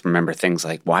I just remember things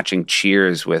like watching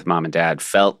Cheers with mom and dad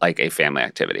felt like a family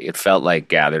activity. It felt like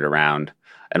gathered around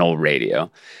an old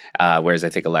radio, whereas I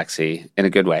think Alexi, in a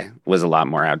good way, was a lot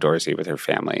more outdoorsy with her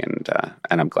family, and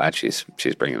I'm glad she's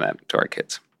bringing that to our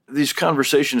kids. These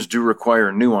conversations do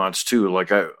require nuance too.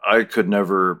 Like I could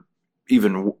never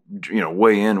even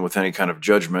weigh in with any kind of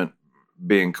judgment,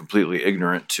 being completely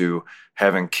ignorant to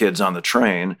having kids on the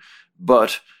train.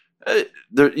 But it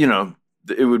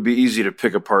would be easy to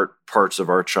pick apart parts of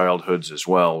our childhoods as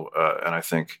well. And I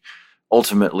think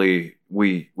ultimately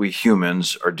we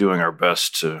humans are doing our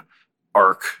best to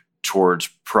arc towards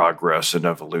progress and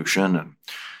evolution. And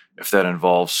if that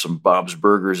involves some Bob's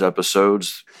Burgers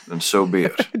episodes, then so be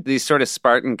it. These sort of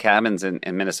Spartan cabins in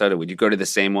Minnesota, would you go to the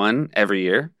same one every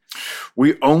year?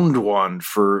 We owned one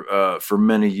for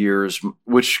many years,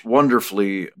 which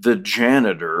wonderfully the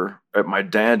janitor at my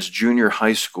dad's junior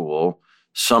high school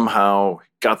somehow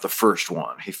got the first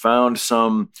one. He found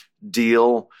some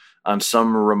deal on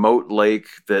some remote lake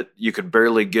that you could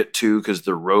barely get to because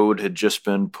the road had just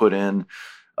been put in,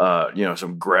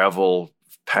 some gravel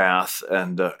path.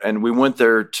 And we went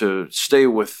there to stay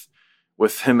with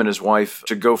him and his wife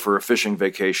to go for a fishing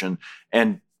vacation.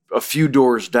 And a few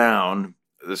doors down,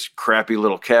 this crappy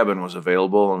little cabin was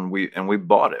available, and we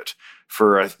bought it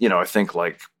for, I think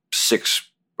like $6,000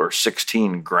 or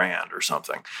 $16,000 or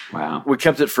something. Wow. We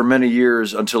kept it for many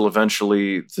years until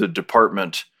eventually the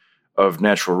Department of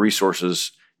Natural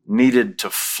Resources needed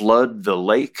to flood the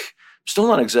lake. Still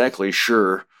not exactly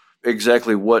sure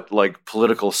exactly what like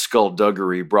political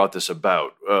skullduggery brought this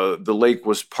about. The lake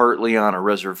was partly on a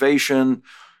reservation.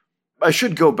 I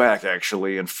should go back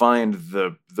actually and find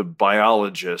the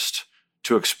biologist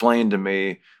to explain to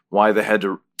me why they had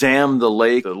to dam the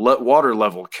lake. The water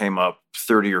level came up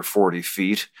 30 or 40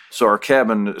 feet. So our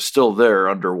cabin is still there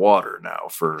underwater now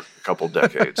for a couple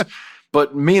decades.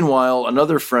 But meanwhile,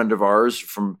 another friend of ours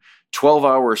from 12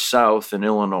 hours south in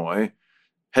Illinois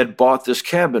had bought this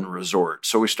cabin resort.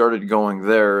 So we started going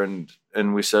there, and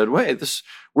we said, wait,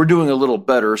 we're doing a little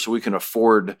better so we can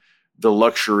afford the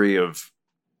luxury of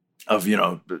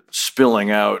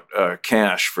spilling out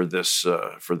cash for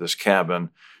this cabin.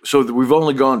 So we've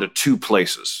only gone to 2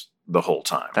 places the whole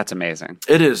time. That's amazing.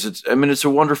 It is. It's a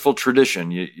wonderful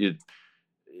tradition.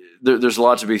 There's a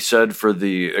lot to be said for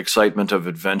the excitement of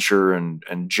adventure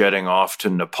and jetting off to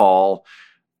Nepal,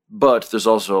 but there's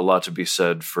also a lot to be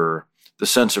said for the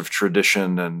sense of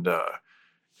tradition and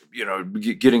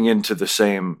getting into the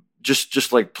same,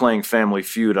 just like playing Family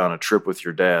Feud on a trip with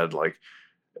your dad. Like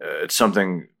it's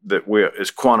something that is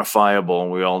quantifiable,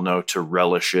 and we all know to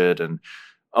relish it. And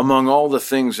among all the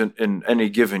things in any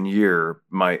given year,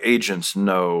 my agents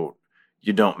know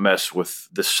you don't mess with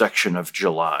this section of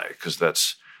July because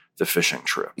that's the fishing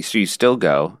trip. So you still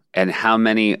go, and how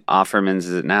many Offermans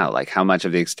is it now? Like how much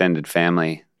of the extended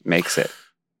family makes it?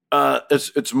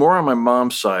 It's more on my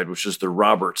mom's side, which is the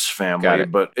Roberts family. Got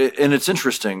it. But it's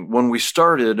interesting. When we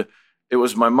started, it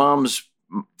was my mom's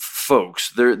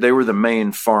folks. They were the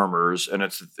main farmers, and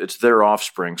it's their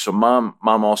offspring. So mom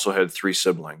also had 3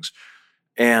 siblings.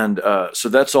 And so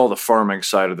that's all the farming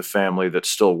side of the family that's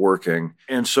still working.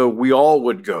 And so we all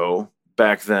would go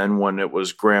back then when it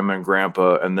was grandma and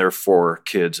grandpa and their 4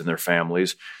 kids and their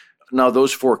families. Now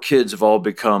those 4 kids have all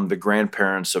become the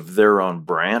grandparents of their own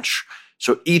branch.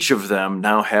 So each of them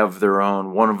now have their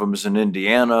own. One of them is in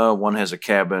Indiana. One has a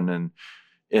cabin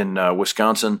in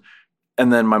Wisconsin.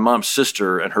 And then my mom's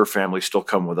sister and her family still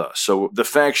come with us. So the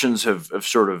factions have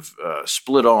sort of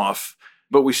split off,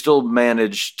 but we still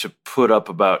manage to put up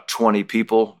about 20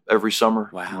 people every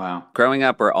summer. Wow. Growing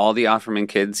up, were all the Offerman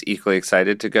kids equally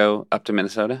excited to go up to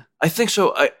Minnesota? I think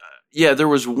so. There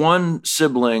was one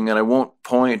sibling, and I won't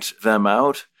point them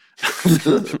out,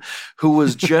 who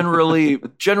was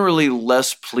generally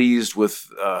less pleased with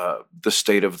the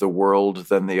state of the world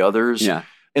than the others. Yeah.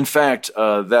 In fact,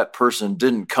 that person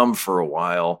didn't come for a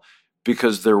while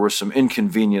because there were some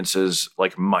inconveniences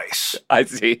like mice. I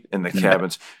see. In the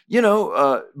cabins.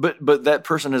 But that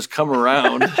person has come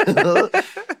around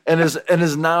and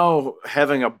is now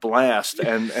having a blast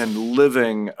and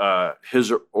living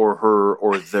his or her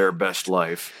or their best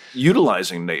life,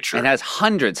 utilizing nature. And has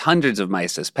hundreds of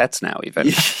mice as pets now, even.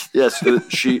 Yes,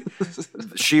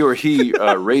 she or he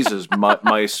raises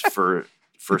mice for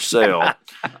for sale,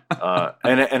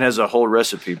 and has a whole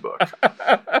recipe book.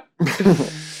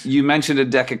 You mentioned a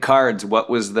deck of cards.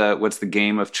 What's the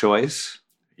game of choice?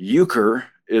 Euchre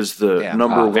is the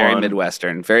number one.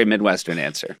 Very Midwestern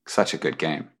answer. Such a good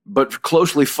game. But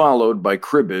closely followed by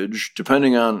cribbage,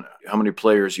 depending on how many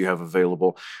players you have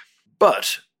available.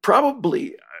 But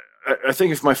probably, I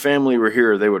think if my family were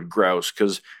here, they would grouse,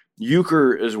 because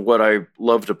euchre is what I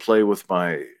love to play with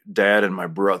my dad and my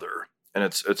brother. And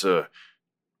it's a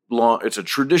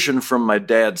tradition from my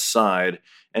dad's side,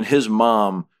 and his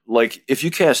mom. Like, if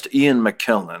you cast Ian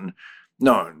McKellen,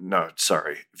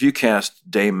 if you cast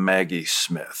Dame Maggie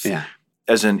Smith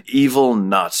as an evil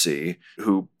Nazi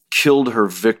who killed her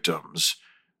victims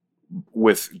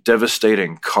with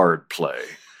devastating card play,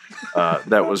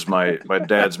 that was my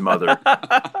dad's mother.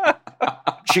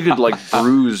 She could like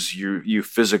bruise you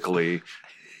physically.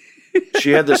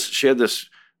 She had this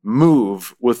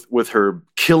move with her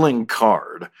killing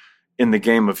card in the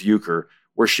game of euchre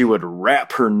where she would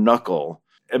wrap her knuckle.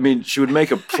 I mean, she would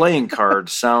make a playing card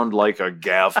sound like a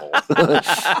gavel.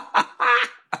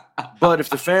 But if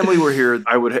the family were here,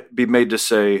 I would be made to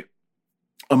say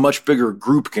a much bigger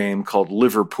group game called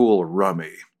Liverpool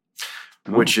Rummy,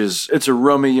 which it's a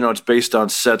rummy, it's based on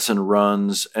sets and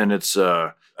runs, and it's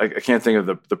I can't think of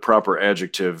the proper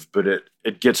adjective, but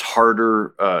it gets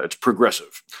harder. It's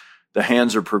progressive. The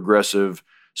hands are progressive.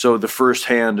 So the first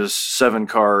hand is 7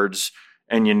 cards,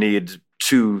 and you need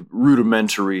 2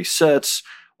 rudimentary sets.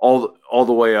 All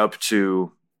the way up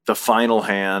to the final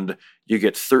hand, you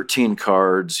get 13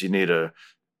 cards. You need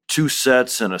 2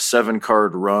 sets and a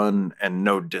 7-card run and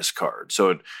no discard.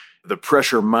 So the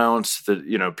pressure mounts.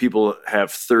 That people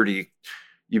have 30.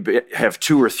 You have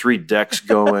 2 or 3 decks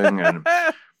going, and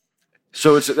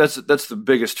so that's the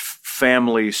biggest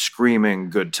family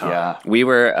screaming good time. Yeah, we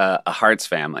were a Hearts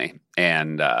family,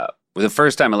 and the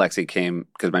first time Alexi came,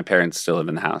 because my parents still live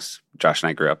in the house Josh and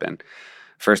I grew up in.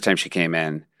 First time she came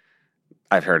in,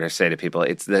 I've heard her say to people,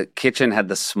 the kitchen had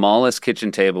the smallest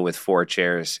kitchen table with 4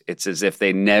 chairs. It's as if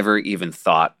they never even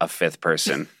thought a 5th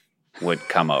person would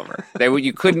come over.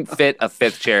 You couldn't fit a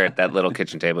 5th chair at that little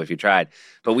kitchen table if you tried.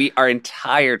 But our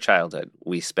entire childhood,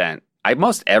 we spent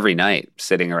most every night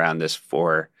sitting around this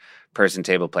 4-person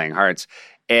table playing Hearts.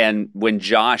 And when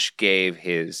Josh gave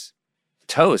his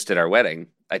toast at our wedding,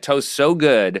 a toast so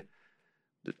good,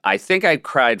 I think I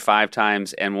cried 5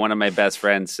 times, and one of my best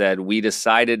friends said, we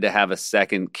decided to have a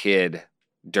second kid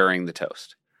during the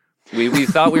toast. We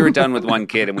thought we were done with one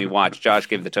kid, and we watched Josh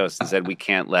give the toast and said, we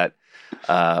can't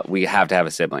we have to have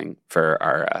a sibling for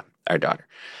our daughter.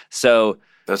 So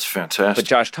that's fantastic. But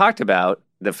Josh talked about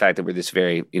the fact that we're this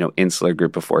very, insular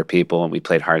group of 4 people, and we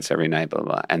played Hearts every night, blah,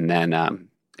 blah, blah. And then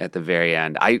at the very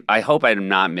end, I hope I'm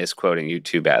not misquoting you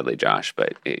too badly, Josh,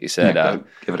 but you said,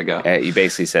 give it a go. You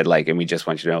basically said, and we just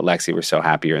want you to know, Lexi, we're so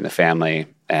happy you're in the family,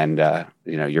 and,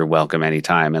 you're welcome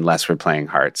anytime, unless we're playing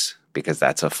Hearts, because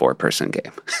that's a 4-person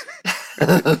game.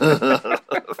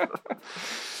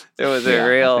 It was a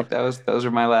real. I think those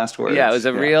are my last words. Yeah, it was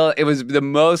real. It was the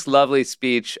most lovely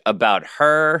speech about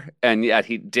her, and yet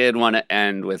he did want to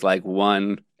end with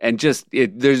one, and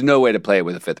there's no way to play it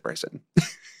with a 5th person.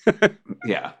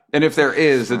 Yeah, and if there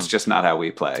is, it's just not how we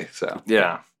play. So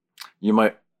yeah, you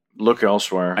might look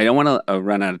elsewhere. I don't want to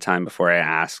run out of time before I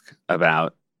ask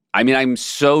about. I mean, I'm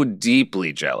so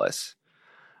deeply jealous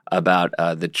about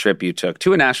the trip you took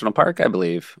to a national park, I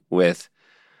believe, with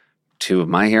 2 of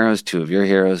my heroes, 2 of your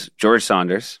heroes, George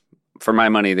Saunders, for my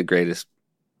money, the greatest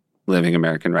living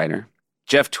American writer,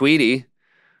 Jeff Tweedy.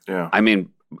 Yeah, I mean,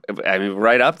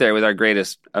 right up there with our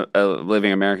greatest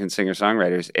living American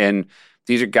singer-songwriters, and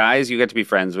these are guys you got to be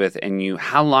friends with. And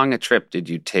how long a trip did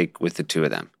you take with the 2 of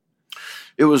them?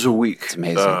 It was a week. It's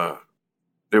amazing.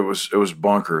 It was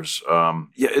bonkers.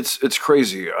 Yeah, it's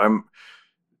crazy.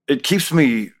 It keeps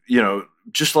me,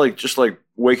 just like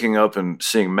waking up and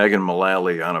seeing Megan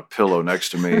Mullally on a pillow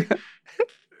next to me.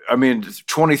 I mean,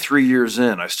 23 years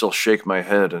in, I still shake my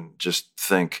head and just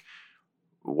think,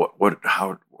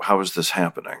 how is this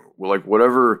happening? Well,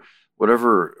 whatever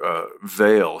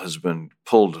veil has been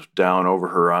pulled down over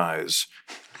her eyes,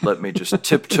 let me just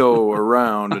tiptoe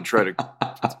around and try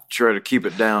to keep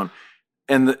it down.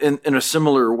 And in a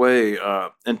similar way,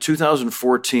 in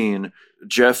 2014,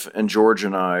 Jeff and George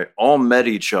and I all met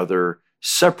each other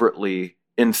separately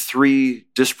in 3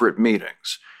 disparate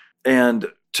meetings. And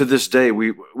to this day,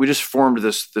 we just formed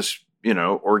this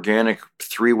organic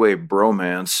 3-way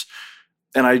bromance.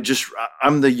 And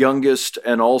I'm the youngest,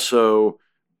 and also,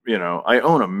 I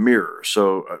own a mirror.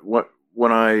 So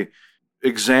when I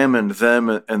examined them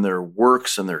and their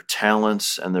works and their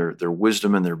talents and their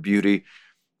wisdom and their beauty,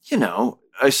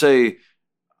 I say,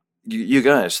 you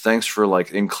guys, thanks for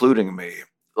like including me.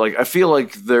 Like, I feel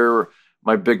like they're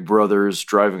my big brothers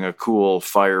driving a cool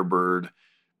Firebird,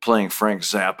 playing Frank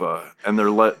Zappa, and they're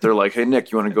like, hey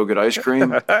Nick, you want to go get ice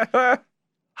cream?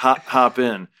 Hop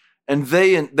in, and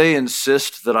they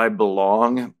insist that I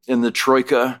belong in the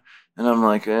troika, and I'm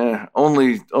like,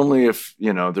 only if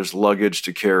there's luggage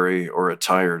to carry or a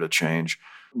tire to change.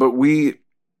 But we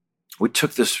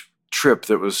took this trip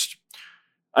that was,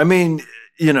 I mean,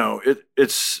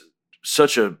 it's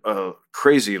such a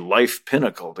crazy life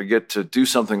pinnacle to get to do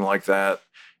something like that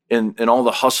in all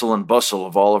the hustle and bustle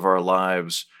of all of our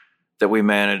lives, that we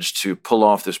managed to pull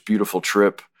off this beautiful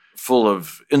trip full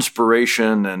of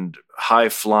inspiration and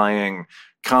high-flying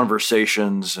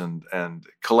conversations and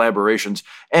collaborations,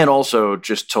 and also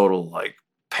just total like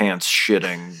pants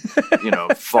shitting,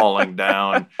 falling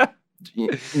down,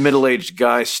 middle-aged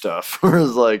guy stuff. Where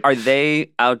it's like, are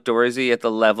they outdoorsy at the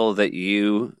level that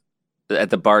at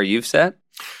the bar you've set?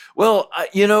 Well,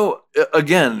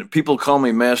 again, people call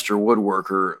me master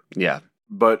woodworker. Yeah,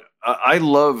 but I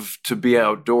love to be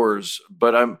outdoors.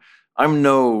 But I'm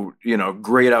no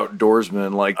great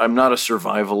outdoorsman. Like, I'm not a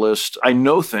survivalist. I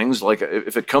know things, like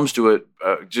if it comes to it,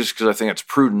 just because I think it's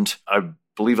prudent, I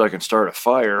believe I can start a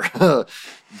fire.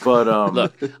 But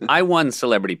look, I won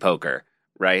Celebrity Poker,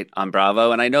 right, on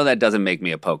Bravo, and I know that doesn't make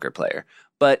me a poker player,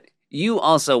 but you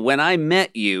also, when I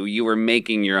met you, you were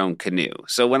making your own canoe.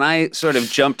 So when I sort of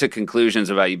jump to conclusions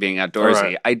about you being outdoorsy,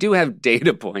 right, I do have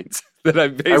data points that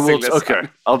I'm basing this okay,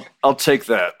 on. I'll take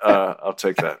that. I'll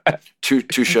take that.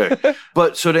 Touche.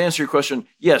 But so to answer your question,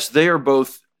 yes, they are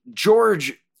both.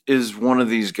 George is one of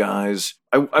these guys.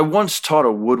 I once taught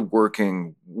a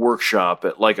woodworking workshop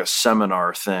at like a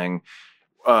seminar thing,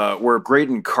 where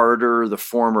Graydon Carter, the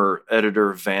former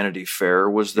editor of Vanity Fair,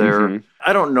 was there. Mm-hmm.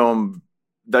 I don't know him.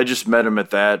 I just met him at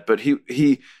that, but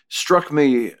he struck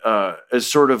me as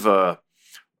sort of a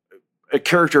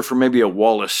character from maybe a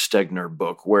Wallace Stegner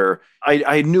book, where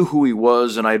I knew who he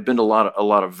was, and I had been to a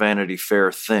lot of Vanity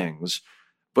Fair things.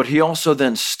 But he also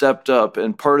then stepped up,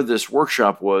 and part of this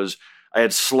workshop was I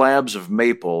had slabs of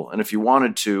maple, and if you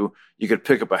wanted to, you could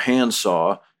pick up a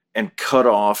handsaw and cut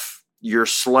off your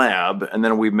slab, and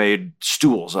then we made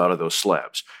stools out of those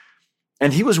slabs.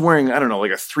 And he was wearing, I don't know,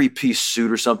 like a 3-piece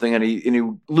suit or something, and he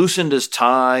loosened his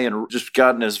tie and just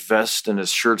got in his vest and his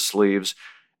shirt sleeves.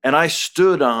 And I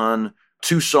stood on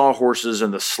 2 sawhorses in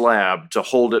the slab to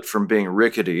hold it from being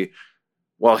rickety,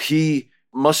 while he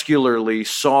muscularly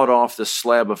sawed off the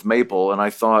slab of maple. And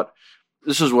I thought,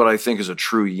 this is what I think is a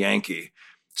true Yankee.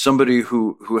 Somebody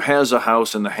who has a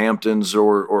house in the Hamptons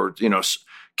or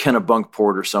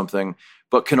Kennebunkport or something,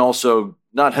 but can also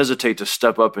not hesitate to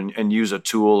step up and use a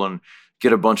tool and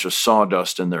get a bunch of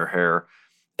sawdust in their hair.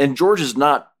 And George is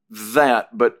not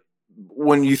that, but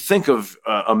when you think of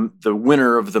the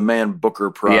winner of the Man Booker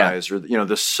Prize, or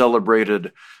the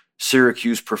celebrated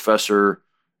Syracuse professor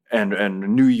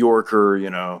and New Yorker,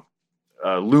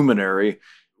 luminary,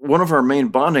 one of our main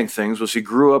bonding things was he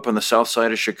grew up on the south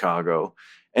side of Chicago,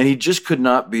 and he just could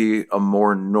not be a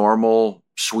more normal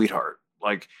sweetheart.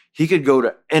 Like, he could go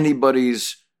to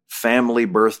anybody's family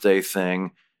birthday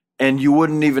thing, and you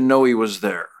wouldn't even know he was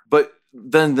there. But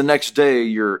then the next day,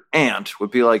 your aunt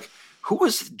would be like, who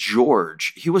was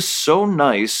George? He was so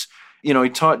nice. He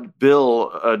taught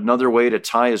Bill another way to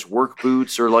tie his work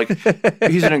boots, or like,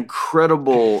 he's an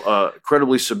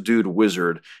incredibly subdued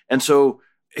wizard. And so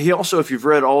he also, if you've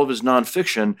read all of his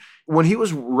nonfiction, when he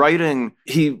was writing,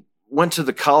 he went to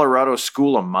the Colorado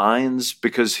School of Mines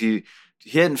because he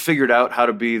hadn't figured out how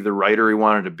to be the writer he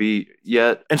wanted to be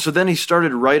yet. And so then he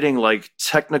started writing like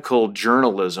technical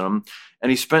journalism,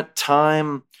 and he spent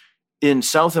time in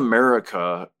South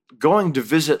America going to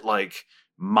visit like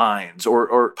mines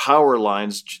or power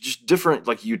lines, just different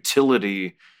like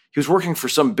utility. He was working for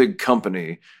some big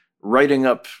company, writing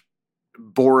up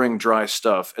boring, dry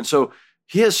stuff. And so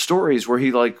he has stories where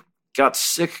he like got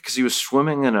sick because he was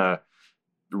swimming in a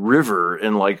river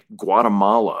in like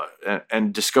Guatemala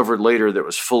and discovered later that it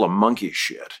was full of monkey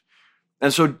shit.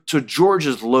 And so George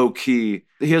is low key.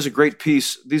 He has a great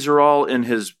piece. These are all in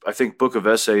his, I think, book of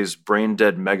essays, Brain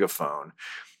Dead Megaphone.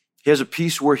 He has a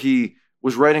piece where he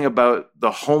was writing about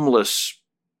the homeless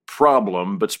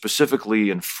problem, but specifically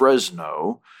in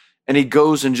Fresno. And he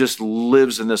goes and just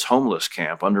lives in this homeless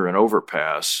camp under an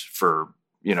overpass for,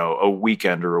 a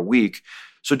weekend or a week.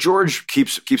 So George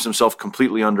keeps himself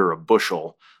completely under a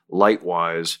bushel,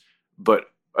 light-wise, but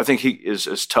I think he is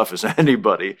as tough as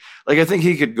anybody. Like, I think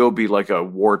he could go be like a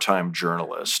wartime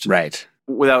journalist. Right.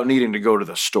 Without needing to go to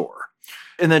the store.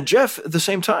 And then Jeff, at the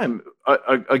same time,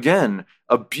 again,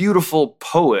 a beautiful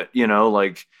poet,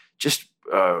 like just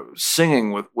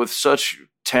singing with such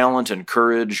talent and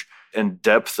courage and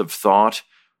depth of thought,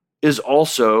 is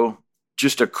also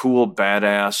just a cool,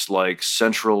 badass, like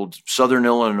Southern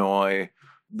Illinois,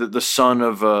 the son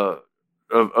of a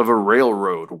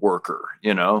railroad worker,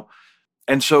 you know?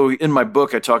 And so in my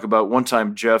book, I talk about one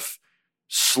time Jeff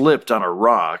slipped on a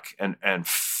rock and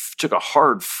took a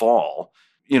hard fall.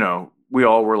 You know, we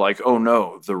all were like, oh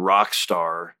no, the rock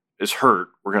star is hurt.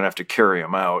 We're going to have to carry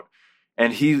him out.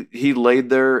 And he laid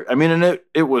there. I mean, and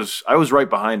I was right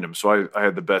behind him, so I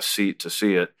had the best seat to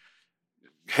see it.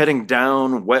 Heading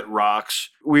down wet rocks.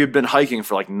 We had been hiking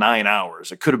for like 9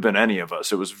 hours. It could have been any of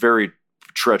us. It was very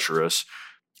treacherous.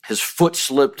 His foot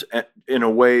slipped in a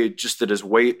way just that his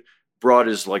weight brought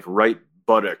his like right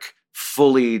buttock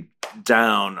fully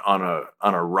down on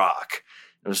a rock.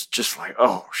 It was just like,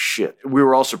 oh shit. We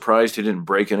were all surprised he didn't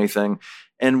break anything.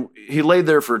 And he laid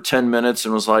there for 10 minutes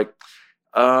and was like,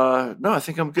 no, I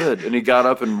think I'm good. And he got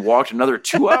up and walked another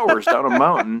 2 hours down a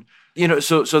mountain. You know,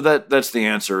 so that's the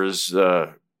answer is,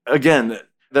 again,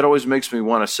 that always makes me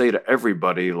want to say to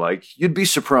everybody, like, you'd be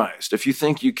surprised. If you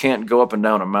think you can't go up and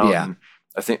down a mountain,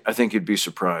 yeah. I think you'd be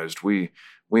surprised. We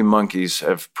monkeys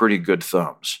have pretty good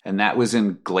thumbs. And that was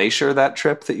in Glacier, that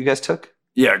trip that you guys took?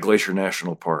 Yeah, Glacier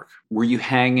National Park. Were you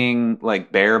hanging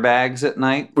like bear bags at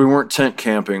night? We weren't tent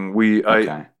camping.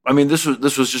 I mean, this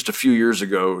was just a few years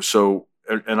ago. So,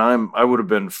 and I would have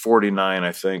been 49,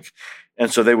 I think. And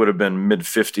so they would have been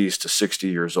mid-50s to 60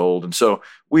 years old. And so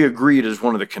we agreed as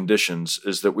one of the conditions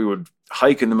is that we would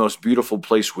hike in the most beautiful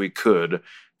place we could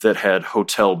that had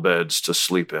hotel beds to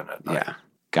sleep in at night. Yeah,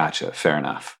 gotcha. Fair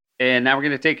enough. And now we're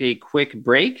going to take a quick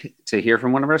break to hear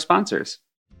from one of our sponsors.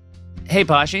 Hey,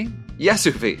 Pashi. Yes,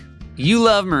 Ufi. You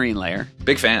love Marine Layer.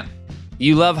 Big fan.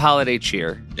 You love holiday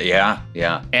cheer. Yeah.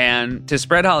 And to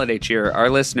spread holiday cheer,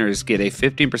 our listeners get a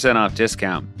 15% off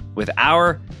discount with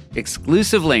our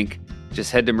exclusive link.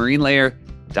 Just head to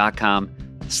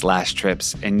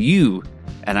marinelayer.com/trips. And you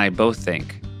and I both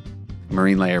think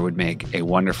Marine Layer would make a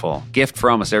wonderful gift for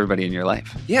almost everybody in your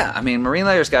life. Yeah, I mean, Marine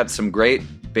Layer's got some great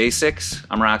basics.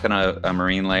 I'm rocking a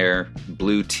Marine Layer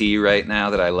blue tee right now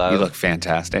that I love. You look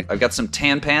fantastic. I've got some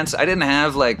tan pants. I didn't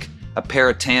have like a pair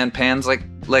of tan pants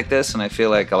like this, and I feel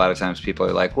like a lot of times people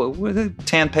are like, well, what are the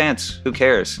tan pants? Who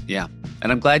cares? Yeah.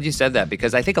 And I'm glad you said that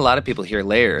because I think a lot of people hear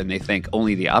layer and they think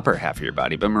only the upper half of your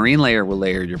body, but Marine Layer will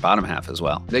layer your bottom half as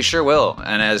well. They sure will.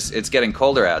 And as it's getting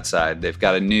colder outside, they've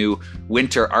got a new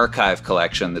winter archive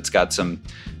collection that's got some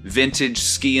vintage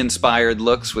ski-inspired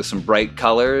looks with some bright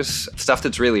colors, stuff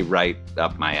that's really right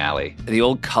up my alley. The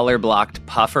old color-blocked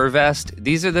puffer vest,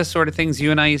 these are the sort of things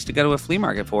you and I used to go to a flea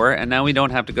market for, and now we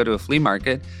don't have to go to a flea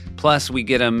market. Plus, we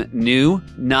get them new,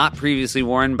 not previously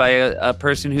worn by a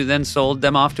person who then sold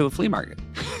them off to a flea market.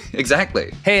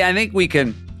 Exactly. Hey, I think we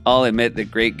can all admit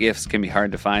that great gifts can be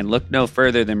hard to find. Look no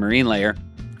further than Marine Layer.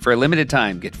 For a limited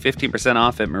time, get 15%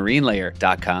 off at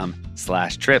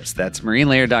marinelayer.com/trips. That's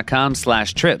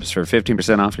marinelayer.com/trips for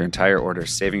 15% off your entire order,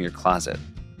 saving your closet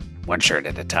one shirt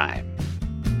at a time.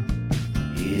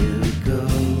 Here we go.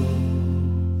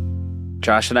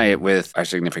 Josh and I, with our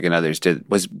significant others,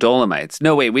 was Dolomites.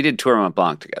 No, wait, we did Tour Mont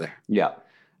Blanc together. Yeah.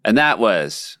 And that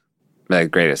was the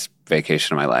greatest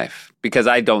vacation of my life because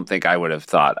I don't think I would have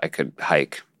thought I could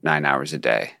hike 9 hours a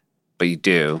day. But you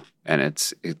do, and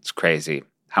it's crazy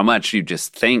how much you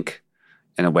just think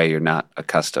in a way you're not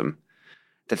accustomed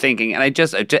to thinking. And I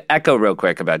just echo real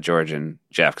quick about George and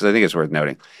Jeff because I think it's worth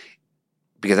noting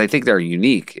because I think they're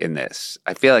unique in this.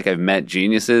 I feel like I've met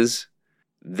geniuses.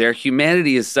 Their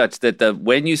humanity is such that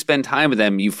when you spend time with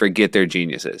them, you forget they're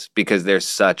geniuses because they're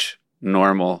such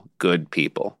normal, good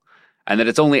people. And that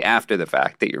it's only after the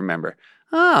fact that you remember,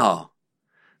 oh,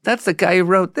 that's the guy who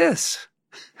wrote this.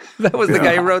 That was the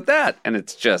guy who wrote that. And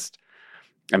it's just,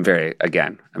 I'm very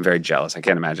jealous. I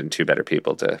can't imagine two better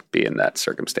people to be in that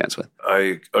circumstance with.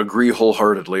 I agree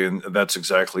wholeheartedly, and that's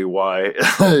exactly why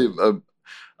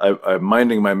I'm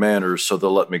minding my manners so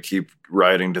they'll let me keep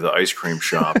riding to the ice cream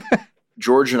shop.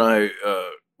 George and I,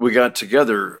 we got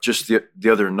together just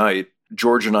the other night.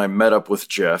 George and I met up with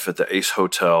Jeff at the Ace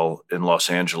Hotel in Los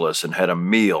Angeles and had a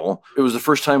meal. It was the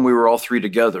first time we were all three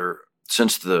together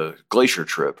since the Glacier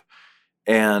trip.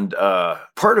 And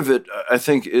part of it, I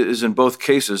think, is in both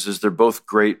cases, is they're both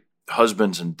great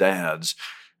husbands and dads,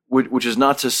 which is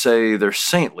not to say they're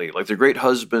saintly. Like, they're great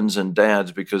husbands and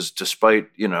dads because despite,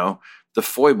 the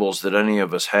foibles that any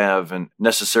of us have and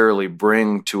necessarily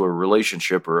bring to a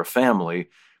relationship or a family,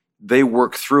 they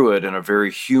work through it in a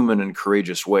very human and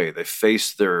courageous way. They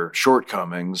face their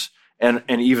shortcomings and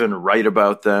even write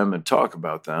about them and talk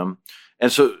about them.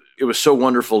 And so it was so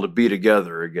wonderful to be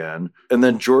together again. And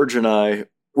then George and I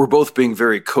were both being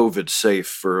very COVID safe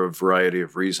for a variety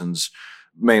of reasons.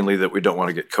 mainly that we don't want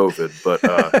to get COVID.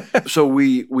 But so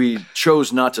we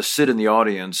chose not to sit in the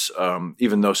audience,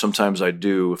 even though sometimes I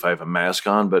do if I have a mask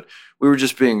on, but we were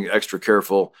just being extra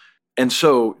careful. And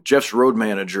so Jeff's road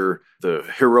manager, the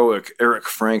heroic Eric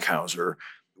Frankhauser,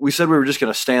 we said we were just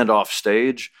going to stand off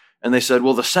stage. And they said,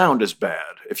 well, the sound is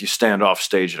bad if you stand off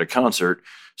stage at a concert.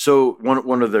 So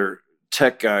one of their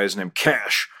tech guys named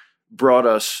Cash brought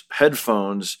us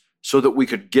headphones so that we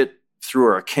could get through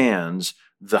our cans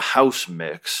the house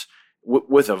mix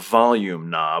with a volume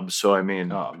knob. So, I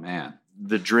mean, oh man,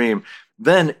 the dream.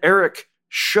 Then Eric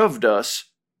shoved us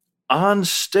on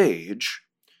stage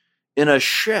in a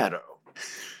shadow.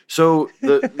 So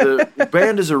the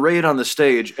band is arrayed on the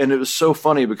stage, and it was so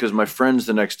funny because my friends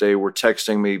the next day were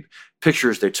texting me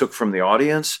pictures they took from the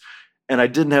audience, and I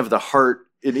didn't have the heart.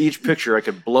 In each picture, I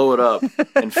could blow it up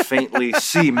and faintly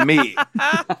see me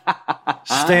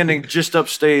standing just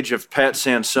upstage of Pat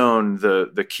Sansone,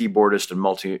 the keyboardist and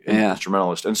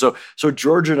multi-instrumentalist. And so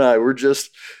George and I were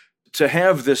just to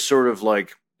have this sort of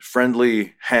like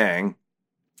friendly hang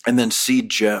and then see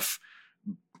Jeff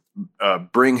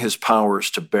bring his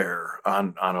powers to bear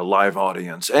on a live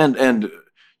audience and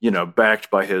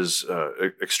backed by his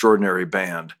extraordinary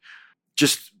band,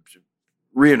 just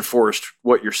reinforced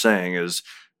what you're saying is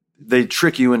they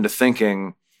trick you into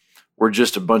thinking we're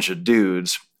just a bunch of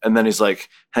dudes. And then he's like,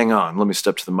 hang on, let me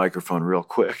step to the microphone real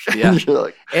quick. Yeah. And you're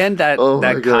like, and that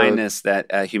God. kindness,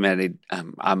 that humanity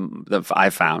I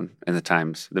found in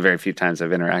the very few times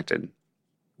I've interacted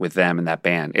with them and that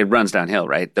band, it runs downhill,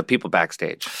 right? The people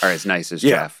backstage are as nice as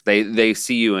Jeff. They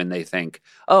see you and they think,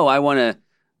 oh, I want to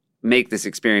make this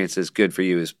experience as good for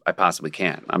you as I possibly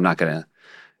can. I'm not going to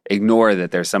ignore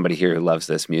that there's somebody here who loves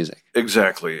this music.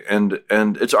 Exactly. And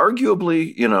it's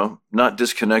arguably, not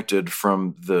disconnected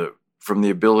from the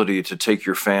ability to take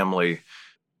your family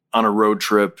on a road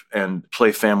trip and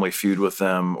play Family Feud with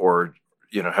them, or,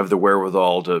 have the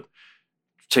wherewithal to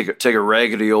take a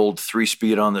raggedy old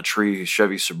 3-speed on the tree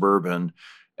Chevy Suburban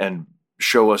and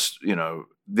show us,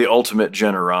 the ultimate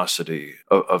generosity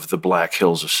of the Black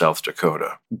Hills of South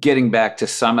Dakota. Getting back to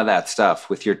some of that stuff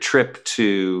with your trip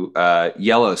to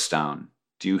Yellowstone,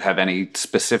 do you have any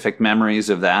specific memories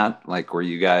of that? Like, were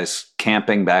you guys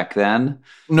camping back then?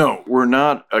 No, we're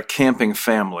not a camping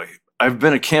family. I've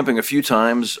been camping a few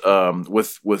times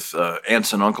with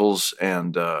aunts and uncles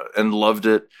and loved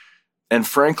it. And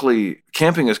frankly,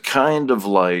 camping is kind of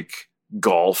like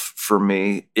golf for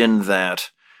me in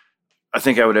that I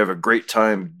think I would have a great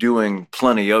time doing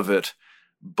plenty of it,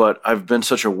 but I've been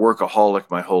such a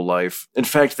workaholic my whole life. In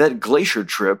fact, that glacier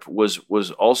trip was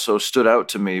also stood out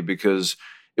to me because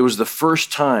it was the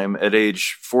first time at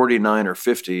age 49 or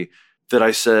 50 that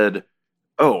I said,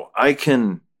 oh, I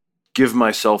can give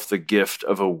myself the gift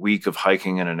of a week of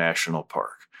hiking in a national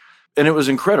park. And it was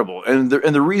incredible. And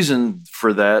the reason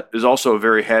for that is also a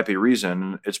very happy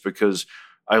reason. It's because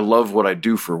I love what I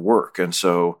do for work. And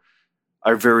so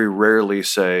I very rarely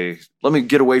say, let me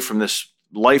get away from this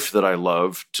life that I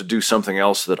love to do something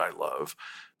else that I love.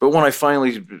 But when I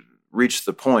finally reached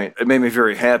the point, it made me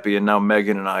very happy. And now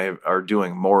Megan and I are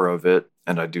doing more of it,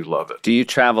 and I do love it. Do you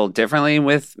travel differently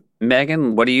with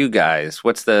Megan? What do you guys?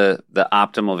 What's the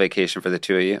optimal vacation for the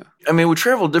two of you? I mean, we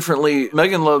travel differently.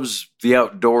 Megan loves the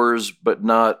outdoors, but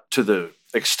not to the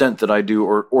extent that I do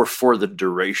or for the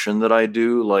duration that I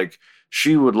do. Like,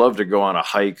 she would love to go on a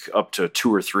hike up to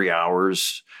 2 or 3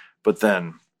 hours, but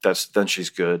then she's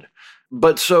good.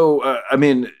 But so,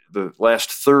 the last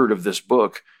third of this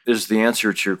book is the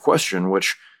answer to your question,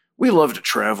 which we love to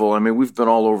travel. I mean, we've been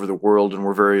all over the world, and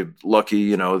we're very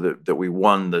lucky, that we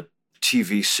won the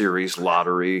TV series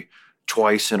lottery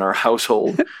twice in our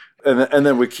household. and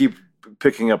then we keep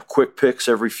picking up quick picks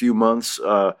every few months.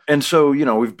 And so,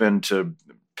 we've been to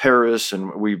Paris,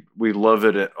 and we love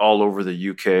it all over the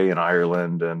UK and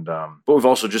Ireland, and but we've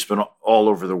also just been all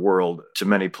over the world to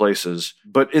many places.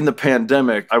 But in the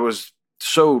pandemic, I was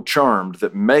so charmed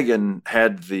that Megan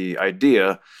had the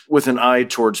idea, with an eye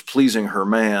towards pleasing her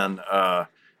man.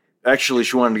 Actually,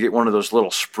 she wanted to get one of those little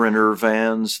Sprinter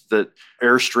vans that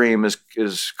Airstream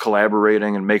is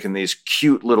collaborating and making these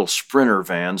cute little Sprinter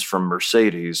vans from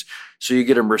Mercedes. So you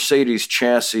get a Mercedes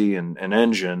chassis and an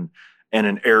engine and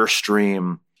an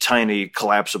Airstream tiny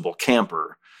collapsible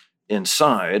camper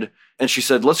inside. And she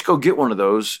said, let's go get one of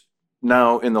those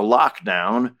now in the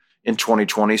lockdown in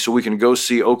 2020 so we can go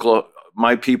see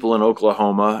my people in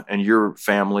Oklahoma and your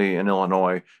family in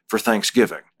Illinois for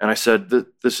Thanksgiving. And I said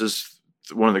that this is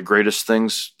one of the greatest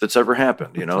things that's ever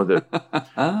happened,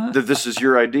 that this is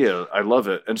your idea. I love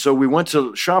it. And so we went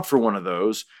to shop for one of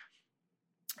those,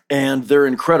 and they're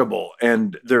incredible,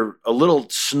 and they're a little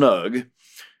snug.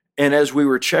 And as we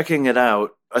were checking it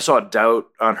out, I saw doubt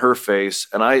on her face.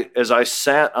 And as I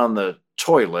sat on the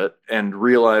toilet and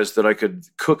realized that I could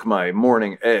cook my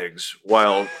morning eggs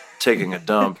while taking a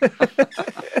dump,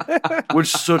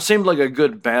 so it seemed like a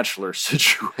good bachelor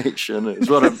situation is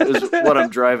what I'm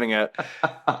driving at.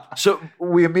 So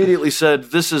we immediately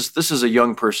said, this is a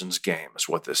young person's game is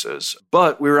what this is.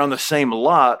 But we were on the same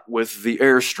lot with the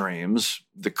Airstreams,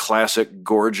 the classic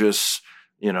gorgeous,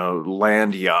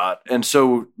 land yacht. And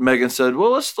so Megan said, well,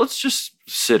 let's just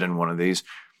sit in one of these.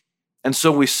 And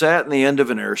so we sat in the end of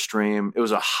an Airstream. It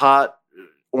was a hot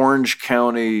Orange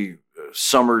County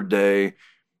summer day.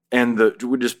 And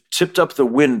we just tipped up the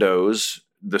windows,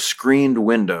 the screened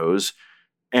windows,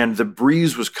 and the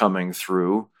breeze was coming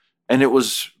through, and it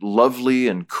was lovely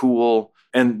and cool.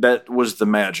 And that was the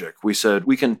magic. We said,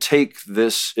 we can take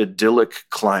this idyllic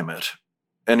climate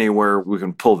anywhere we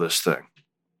can pull this thing.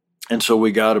 And so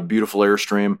we got a beautiful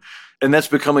Airstream. And that's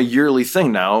become a yearly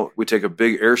thing now. We take a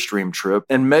big Airstream trip.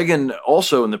 And Megan,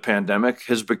 also in the pandemic,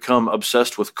 has become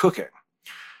obsessed with cooking.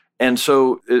 And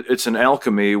so it's an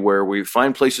alchemy where we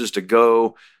find places to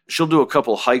go. She'll do a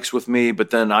couple hikes with me,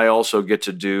 but then I also get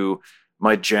to do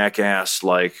my jackass,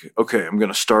 okay, I'm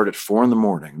going to start at 4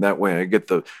 a.m. That way I get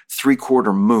the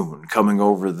 3/4 moon coming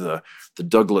over the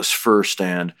Douglas fir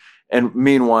stand. And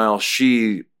meanwhile,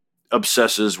 she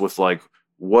obsesses with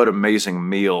what amazing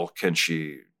meal can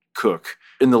she cook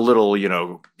in the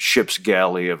little, ship's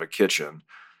galley of a kitchen.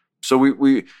 So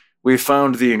we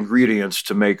found the ingredients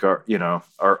to make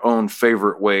our own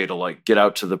favorite way to get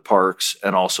out to the parks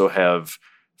and also have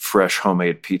fresh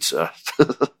homemade pizza.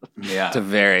 Yeah.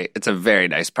 It's a very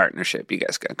nice partnership you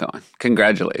guys got going.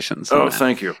 Congratulations. Oh,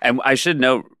 thank you. And I should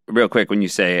note real quick, when you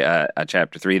say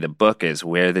chapter 3, the book is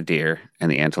Where the Deer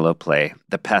and the Antelope Play,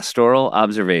 the pastoral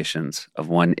observations of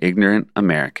one ignorant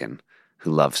American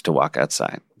who loves to walk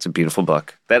outside. It's a beautiful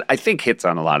book that I think hits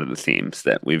on a lot of the themes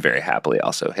that we very happily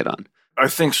also hit on. I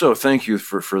think so. Thank you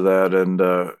for that. And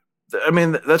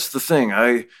that's the thing.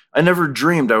 I never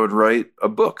dreamed I would write a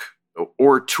book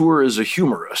or tour as a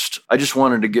humorist. I just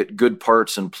wanted to get good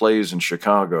parts in plays in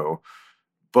Chicago.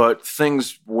 But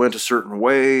things went a certain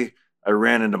way. I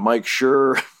ran into Mike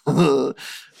Schur.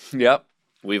 Yep.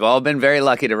 We've all been very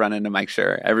lucky to run into Mike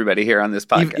Schur, everybody here on this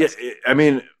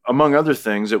podcast. Among other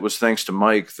things, it was thanks to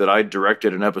Mike that I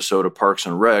directed an episode of Parks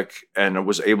and Rec and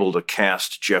was able to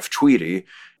cast Jeff Tweedy.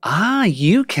 Ah,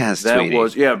 you cast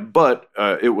Tweedy. But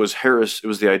it was Harris. It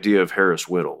was the idea of Harris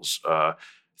Whittles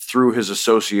through his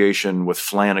association with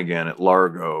Flanagan at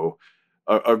Largo,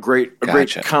 a great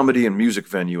comedy and music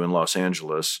venue in Los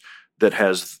Angeles that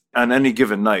has, on any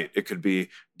given night, it could be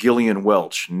Gillian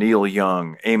Welch, Neil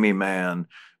Young, Amy Mann,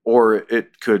 or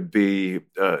it could be,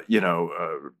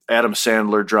 Adam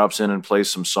Sandler drops in and plays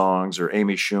some songs, or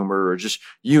Amy Schumer, or just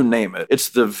you name it. It's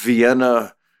the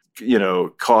Vienna,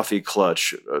 coffee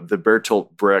clutch, the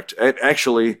Bertolt Brecht.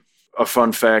 Actually, a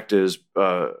fun fact is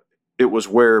it was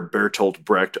where Bertolt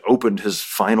Brecht opened his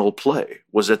final play,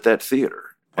 was at that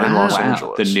theater in Los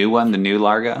Angeles. The new one, the new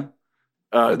Largo?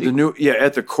 At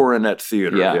the Coronet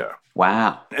Theater. Yeah.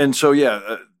 Wow. And so,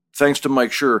 thanks to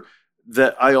Mike Schur,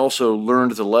 that I also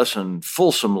learned the lesson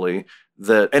fulsomely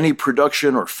that any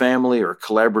production or family or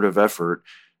collaborative effort,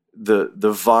 the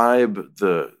vibe,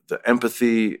 the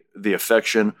empathy, the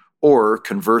affection, or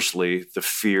conversely, the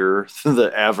fear,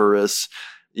 the avarice,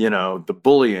 the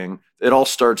bullying, it all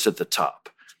starts at the top.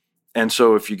 And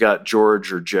so if you got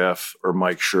George or Jeff or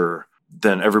Mike Schur,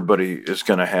 then everybody is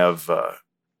going to have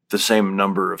the same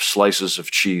number of slices of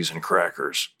cheese and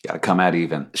crackers. Got to come out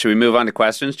even. Should we move on to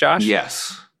questions, Josh?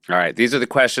 Yes. All right. These are the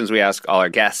questions we ask all our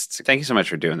guests. Thank you so much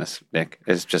for doing this, Nick.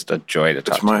 It's just a joy to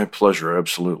talk to you. It's my pleasure.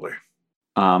 Absolutely.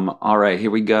 All right,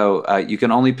 here we go. You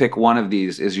can only pick one of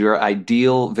these. Is your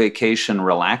ideal vacation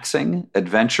relaxing,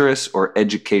 adventurous, or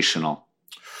educational?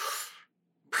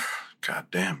 God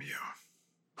damn you.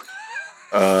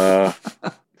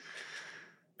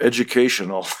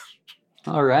 Educational.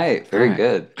 All right, very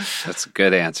good. That's a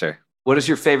good answer. What is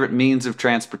your favorite means of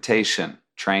transportation?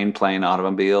 Train, plane,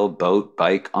 automobile, boat,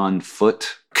 bike, on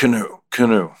foot? Canoe.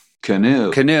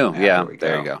 Yeah,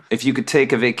 there you go. If you could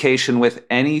take a vacation with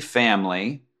any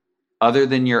family other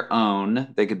than your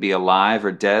own, they could be alive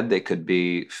or dead, they could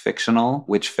be fictional,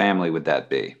 which family would that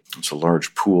be? It's a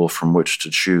large pool from which to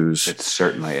choose. It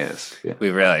certainly is. Yeah.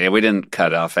 We didn't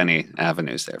cut off any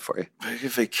avenues there for you. A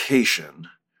vacation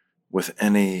with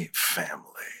any family.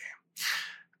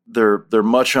 They're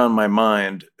much on my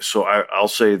mind, so I'll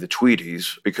say the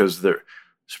Tweedies, because they're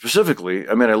specifically,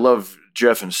 I as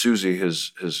Jeff and Susie,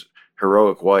 his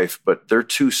heroic wife, but their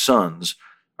two sons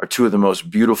are two of the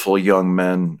most beautiful young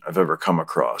men I've ever come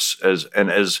across. As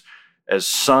as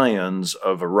scions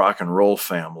of a rock and roll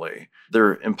family.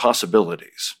 They're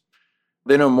impossibilities.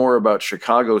 They know more about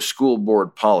Chicago school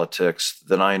board politics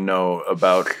than I know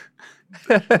about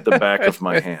the back of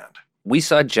my hand. We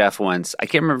saw Jeff once. I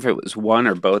can't remember if it was one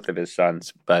or both of his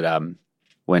sons, but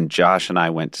when Josh and I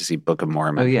went to see Book of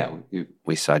Mormon,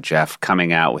 we saw Jeff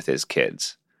coming out with his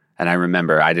kids. And I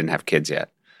remember I didn't have kids yet,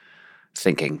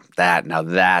 thinking now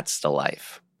that's the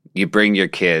life. You bring your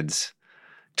kids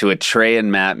to a Trey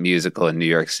and Matt musical in New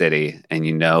York City, and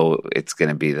you know it's going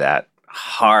to be that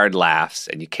hard laughs,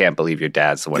 and you can't believe your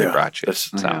dad's the one who brought you.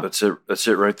 That's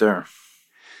it right there.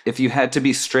 If you had to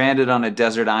be stranded on a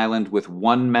desert island with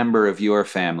one member of your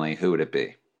family, who would it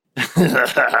be?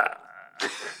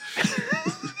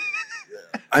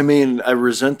 I mean, I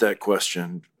resent that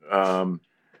question. I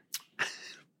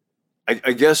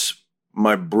guess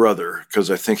my brother, because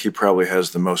I think he probably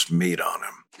has the most meat on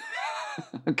him.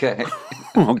 Okay.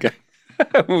 Okay.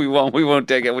 We won't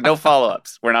take it. No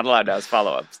follow-ups. We're not allowed to ask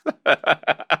follow-ups.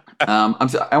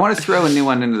 I want to throw a new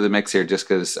one into the mix here just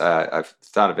because I've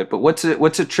thought of it. But what's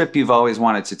a trip you've always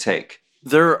wanted to take?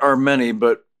 There are many,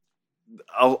 but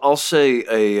I'll say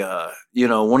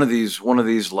one of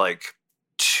these like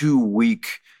 2-week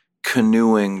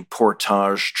canoeing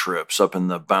portage trips up in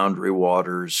the Boundary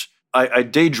Waters. I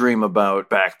daydream about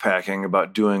backpacking,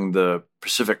 about doing the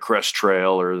Pacific Crest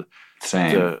Trail or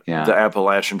the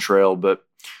Appalachian Trail, but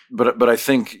I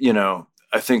think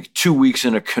 2 weeks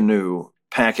in a canoe,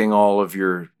 packing all of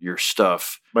your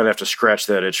stuff, might have to scratch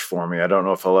that itch for me. I don't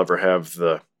know if I'll ever have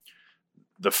the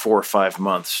 4 or 5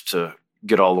 months to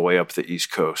get all the way up the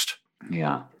East Coast.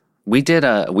 Yeah. We did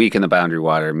a week in the Boundary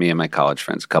Water, me and my college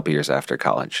friends, a couple years after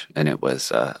college, and it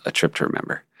was a trip to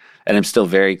remember. And I'm still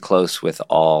very close with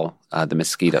all the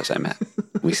mosquitoes I met.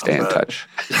 We stay in touch.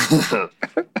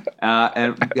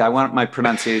 And I want my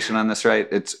pronunciation on this right.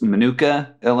 It's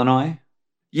Manuka, Illinois?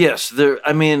 Yes.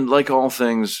 Like all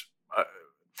things,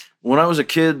 when I was a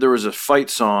kid, there was a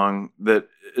fight song that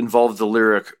involved the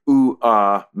lyric, ooh,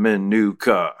 ah,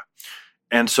 Manuka.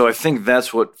 And so I think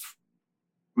that's what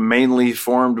mainly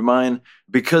formed mine.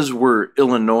 Because we're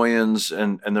Illinoisans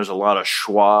and there's a lot of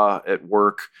schwa at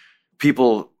work,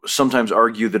 people sometimes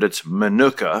argue that it's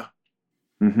Manuka.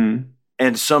 Mm-hmm.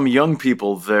 And some young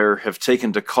people there have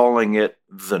taken to calling it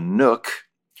the Nook,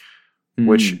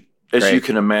 which, as you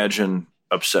can imagine,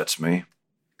 upsets me.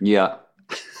 Yeah.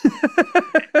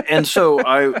 And so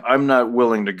I'm not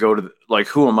willing to go to,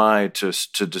 who am I to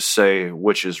say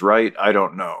which is right? I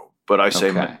don't know. But I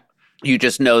say you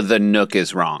just know the Nook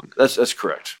is wrong. That's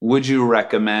correct. Would you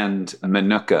recommend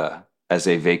Manuka as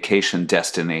a vacation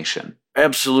destination?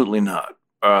 Absolutely not.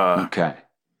 Okay.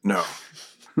 No.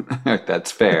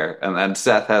 That's fair. And then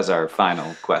Seth has our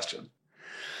final question.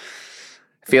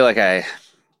 I feel like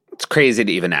it's crazy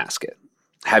to even ask it.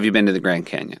 Have you been to the Grand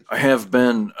Canyon? I have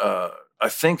been, I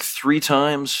think 3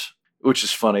 times, which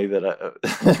is funny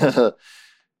that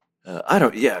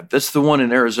that's the one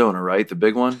in Arizona, right? The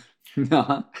big one?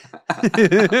 Yeah,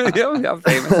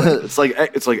 famous.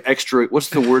 It's like extra, what's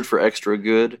the word for extra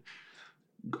good?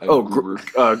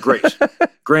 Great.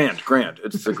 Grand.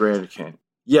 It's the Grand Canyon.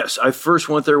 Yes, I first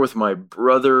went there with my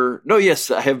brother. No, yes,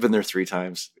 I have been there 3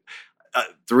 times.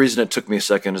 The reason it took me a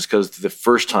second is because the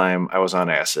first time I was on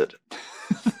acid.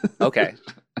 Okay.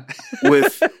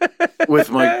 With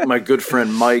my good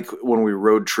friend Mike when we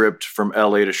road tripped from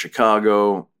LA to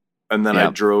Chicago. And then I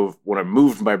drove, when I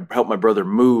helped my brother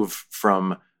move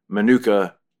from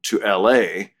Manuka to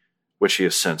LA, which he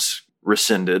has since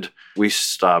rescinded. We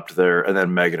stopped there, and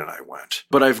then Megan and I went.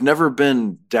 But I've never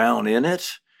been down in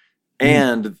it,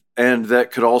 and that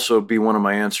could also be one of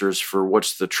my answers for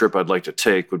what's the trip I'd like to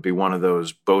take, would be one of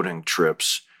those boating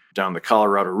trips down the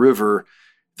Colorado River.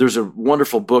 There's a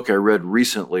wonderful book I read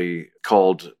recently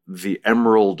called The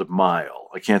Emerald Mile.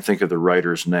 I can't think of the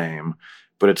writer's name,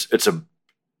 but it's a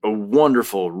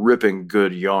wonderful, ripping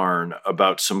good yarn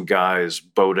about some guys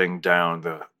boating down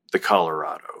the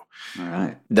Colorado. All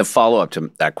right. The follow-up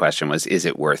to that question was, is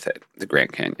it worth it, the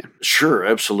Grand Canyon? Sure,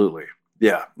 absolutely.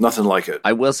 Yeah, nothing like it.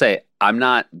 I will say, I'm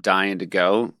not dying to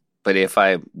go, but if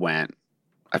I went,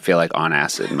 I feel like on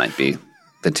acid might be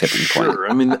the tipping point. Sure,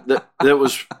 I mean, it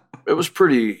was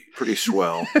pretty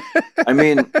swell. I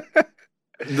mean,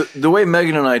 the way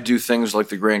Megan and I do things like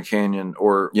the Grand Canyon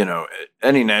or,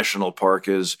 any national park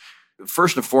is,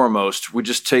 first and foremost, we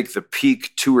just take the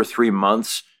peak 2 or 3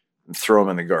 months and throw them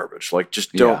in the garbage.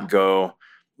 Just don't go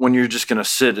when you're just going to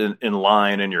sit in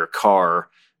line in your car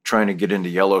trying to get into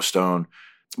Yellowstone.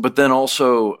 But then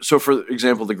also, so for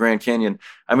example, the Grand Canyon,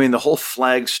 I mean, the whole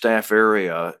Flagstaff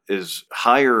area is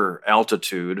higher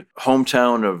altitude.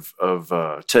 Hometown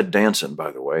of Ted Danson,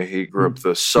 by the way. He grew up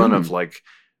the son of like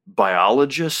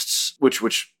biologists,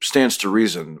 which stands to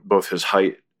reason, both his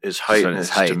height and his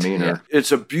demeanor. Yeah.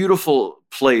 It's a beautiful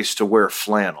place to wear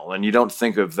flannel, and you don't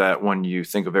think of that when you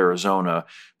think of Arizona.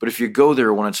 But if you go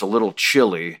there when it's a little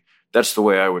chilly, that's the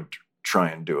way I would try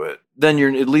and do it. Then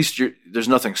there's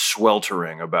nothing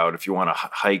sweltering about if you want to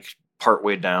hike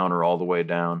partway down or all the way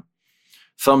down.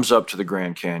 Thumbs up to the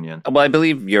Grand Canyon. Well, I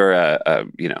believe you're,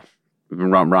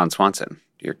 Ron Swanson,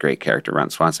 your great character, Ron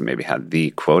Swanson, maybe had the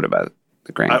quote about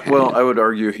the Grand Canyon. Well, I would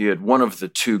argue he had one of the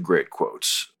two great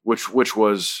quotes, which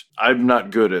was, I'm not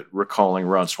good at recalling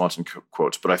Ron Swanson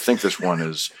quotes, but I think this one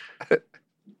is,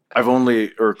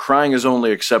 crying is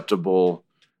only acceptable,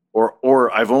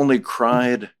 or I've only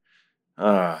cried.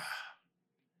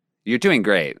 You're doing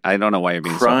great. I don't know why you're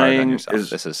being so hard on yourself.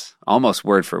 This is almost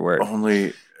word for word.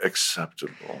 Only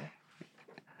acceptable.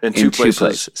 In two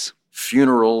places.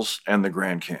 Funerals and the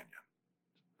Grand Canyon.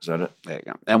 Is that it? There you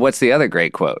go. And what's the other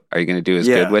great quote? Are you going to do as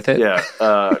good with it?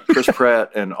 Yeah. Chris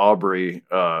Pratt and Aubrey,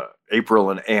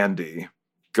 April and Andy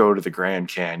go to the Grand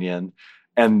Canyon,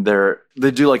 and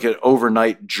they do like an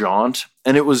overnight jaunt.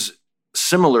 And it was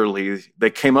similarly,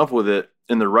 they came up with it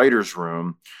in the writer's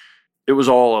room. It was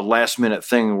all a last minute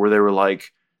thing where they were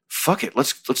like, fuck it,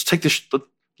 let's take this,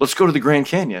 let's go to the Grand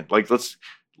Canyon. Like, let's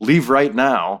leave right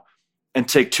now and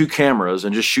take 2 cameras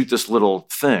and just shoot this little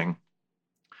thing.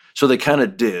 So they kind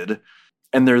of did.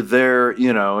 And they're there,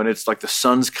 and it's like the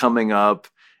sun's coming up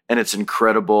and it's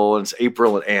incredible. And it's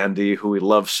April and Andy, who we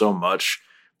love so much,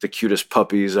 the cutest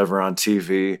puppies ever on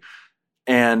TV.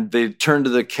 And they turn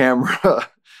to the camera,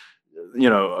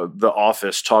 the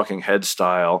Office talking head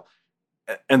style.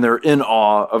 And they're in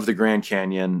awe of the Grand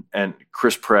Canyon. And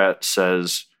Chris Pratt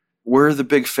says, "Where are the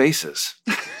big faces?"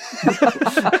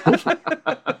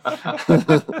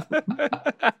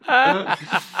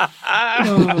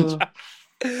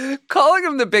 Calling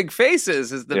them the big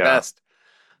faces is the best.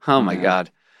 Oh, my God.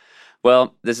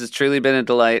 Well, this has truly been a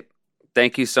delight.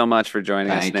 Thank you so much for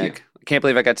joining us, Nick. You. I can't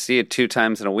believe I got to see you 2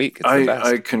 times in a week. It's the best.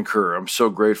 I concur. I'm so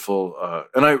grateful.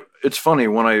 It's funny,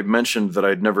 when I mentioned that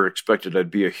I'd never expected I'd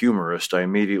be a humorist, I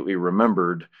immediately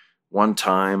remembered one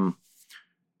time,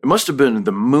 it must have been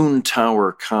the Moon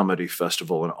Tower Comedy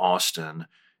Festival in Austin.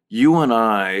 You and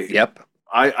I... Yep.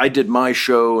 I did my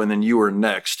show, and then you were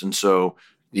next. And so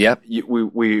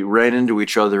we ran into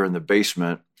each other in the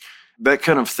basement. That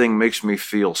kind of thing makes me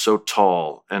feel so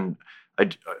tall. And I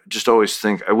just always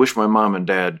think, I wish my mom and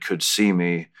dad could see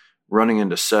me running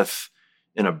into Seth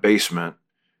in a basement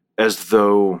as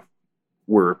though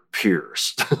we're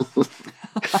peers.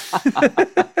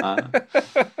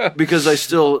 Because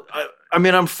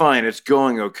I'm fine. It's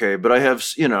going okay. But I have,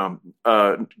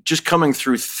 just coming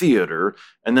through theater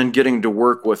and then getting to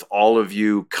work with all of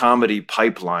you comedy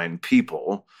pipeline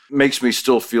people makes me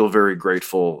still feel very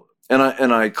grateful. And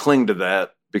I cling to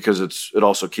that because it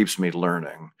also keeps me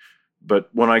learning. But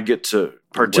when I get to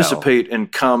participate in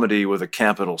comedy with a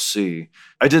capital C,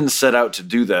 I didn't set out to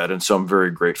do that. And so I'm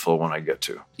very grateful when I get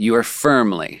to. You are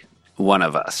firmly one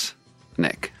of us,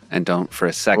 Nick. And don't for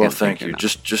a second. Well, thank you.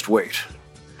 Just wait.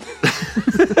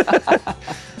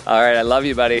 All right. I love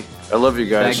you, buddy. I love you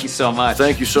guys. Thank you so much.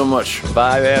 Thank you so much.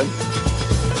 Bye, man.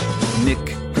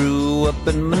 Nick grew up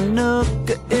in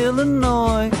Minooka,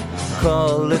 Illinois.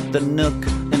 Call it the Nook,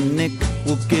 and Nick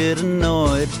will get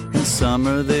annoyed. In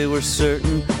summer they were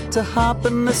certain to hop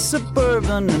in the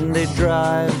Suburban and they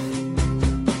drive,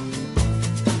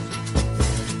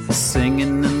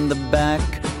 singing in the back,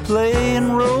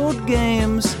 playing road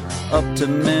games. Up to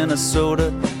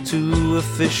Minnesota, to a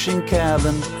fishing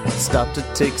cabin. Stop to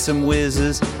take some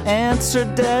whizzes, answer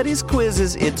daddy's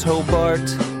quizzes. It's Hobart.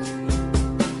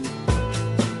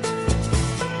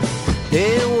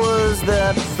 Hey, was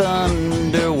that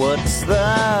thunder? What's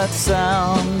that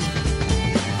sound?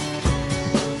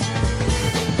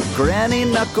 Granny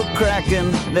knuckle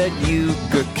cracking that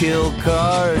euchre kill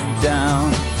card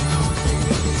down.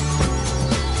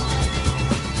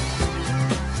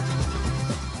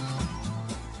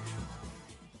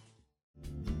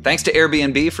 Thanks to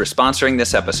Airbnb for sponsoring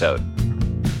this episode.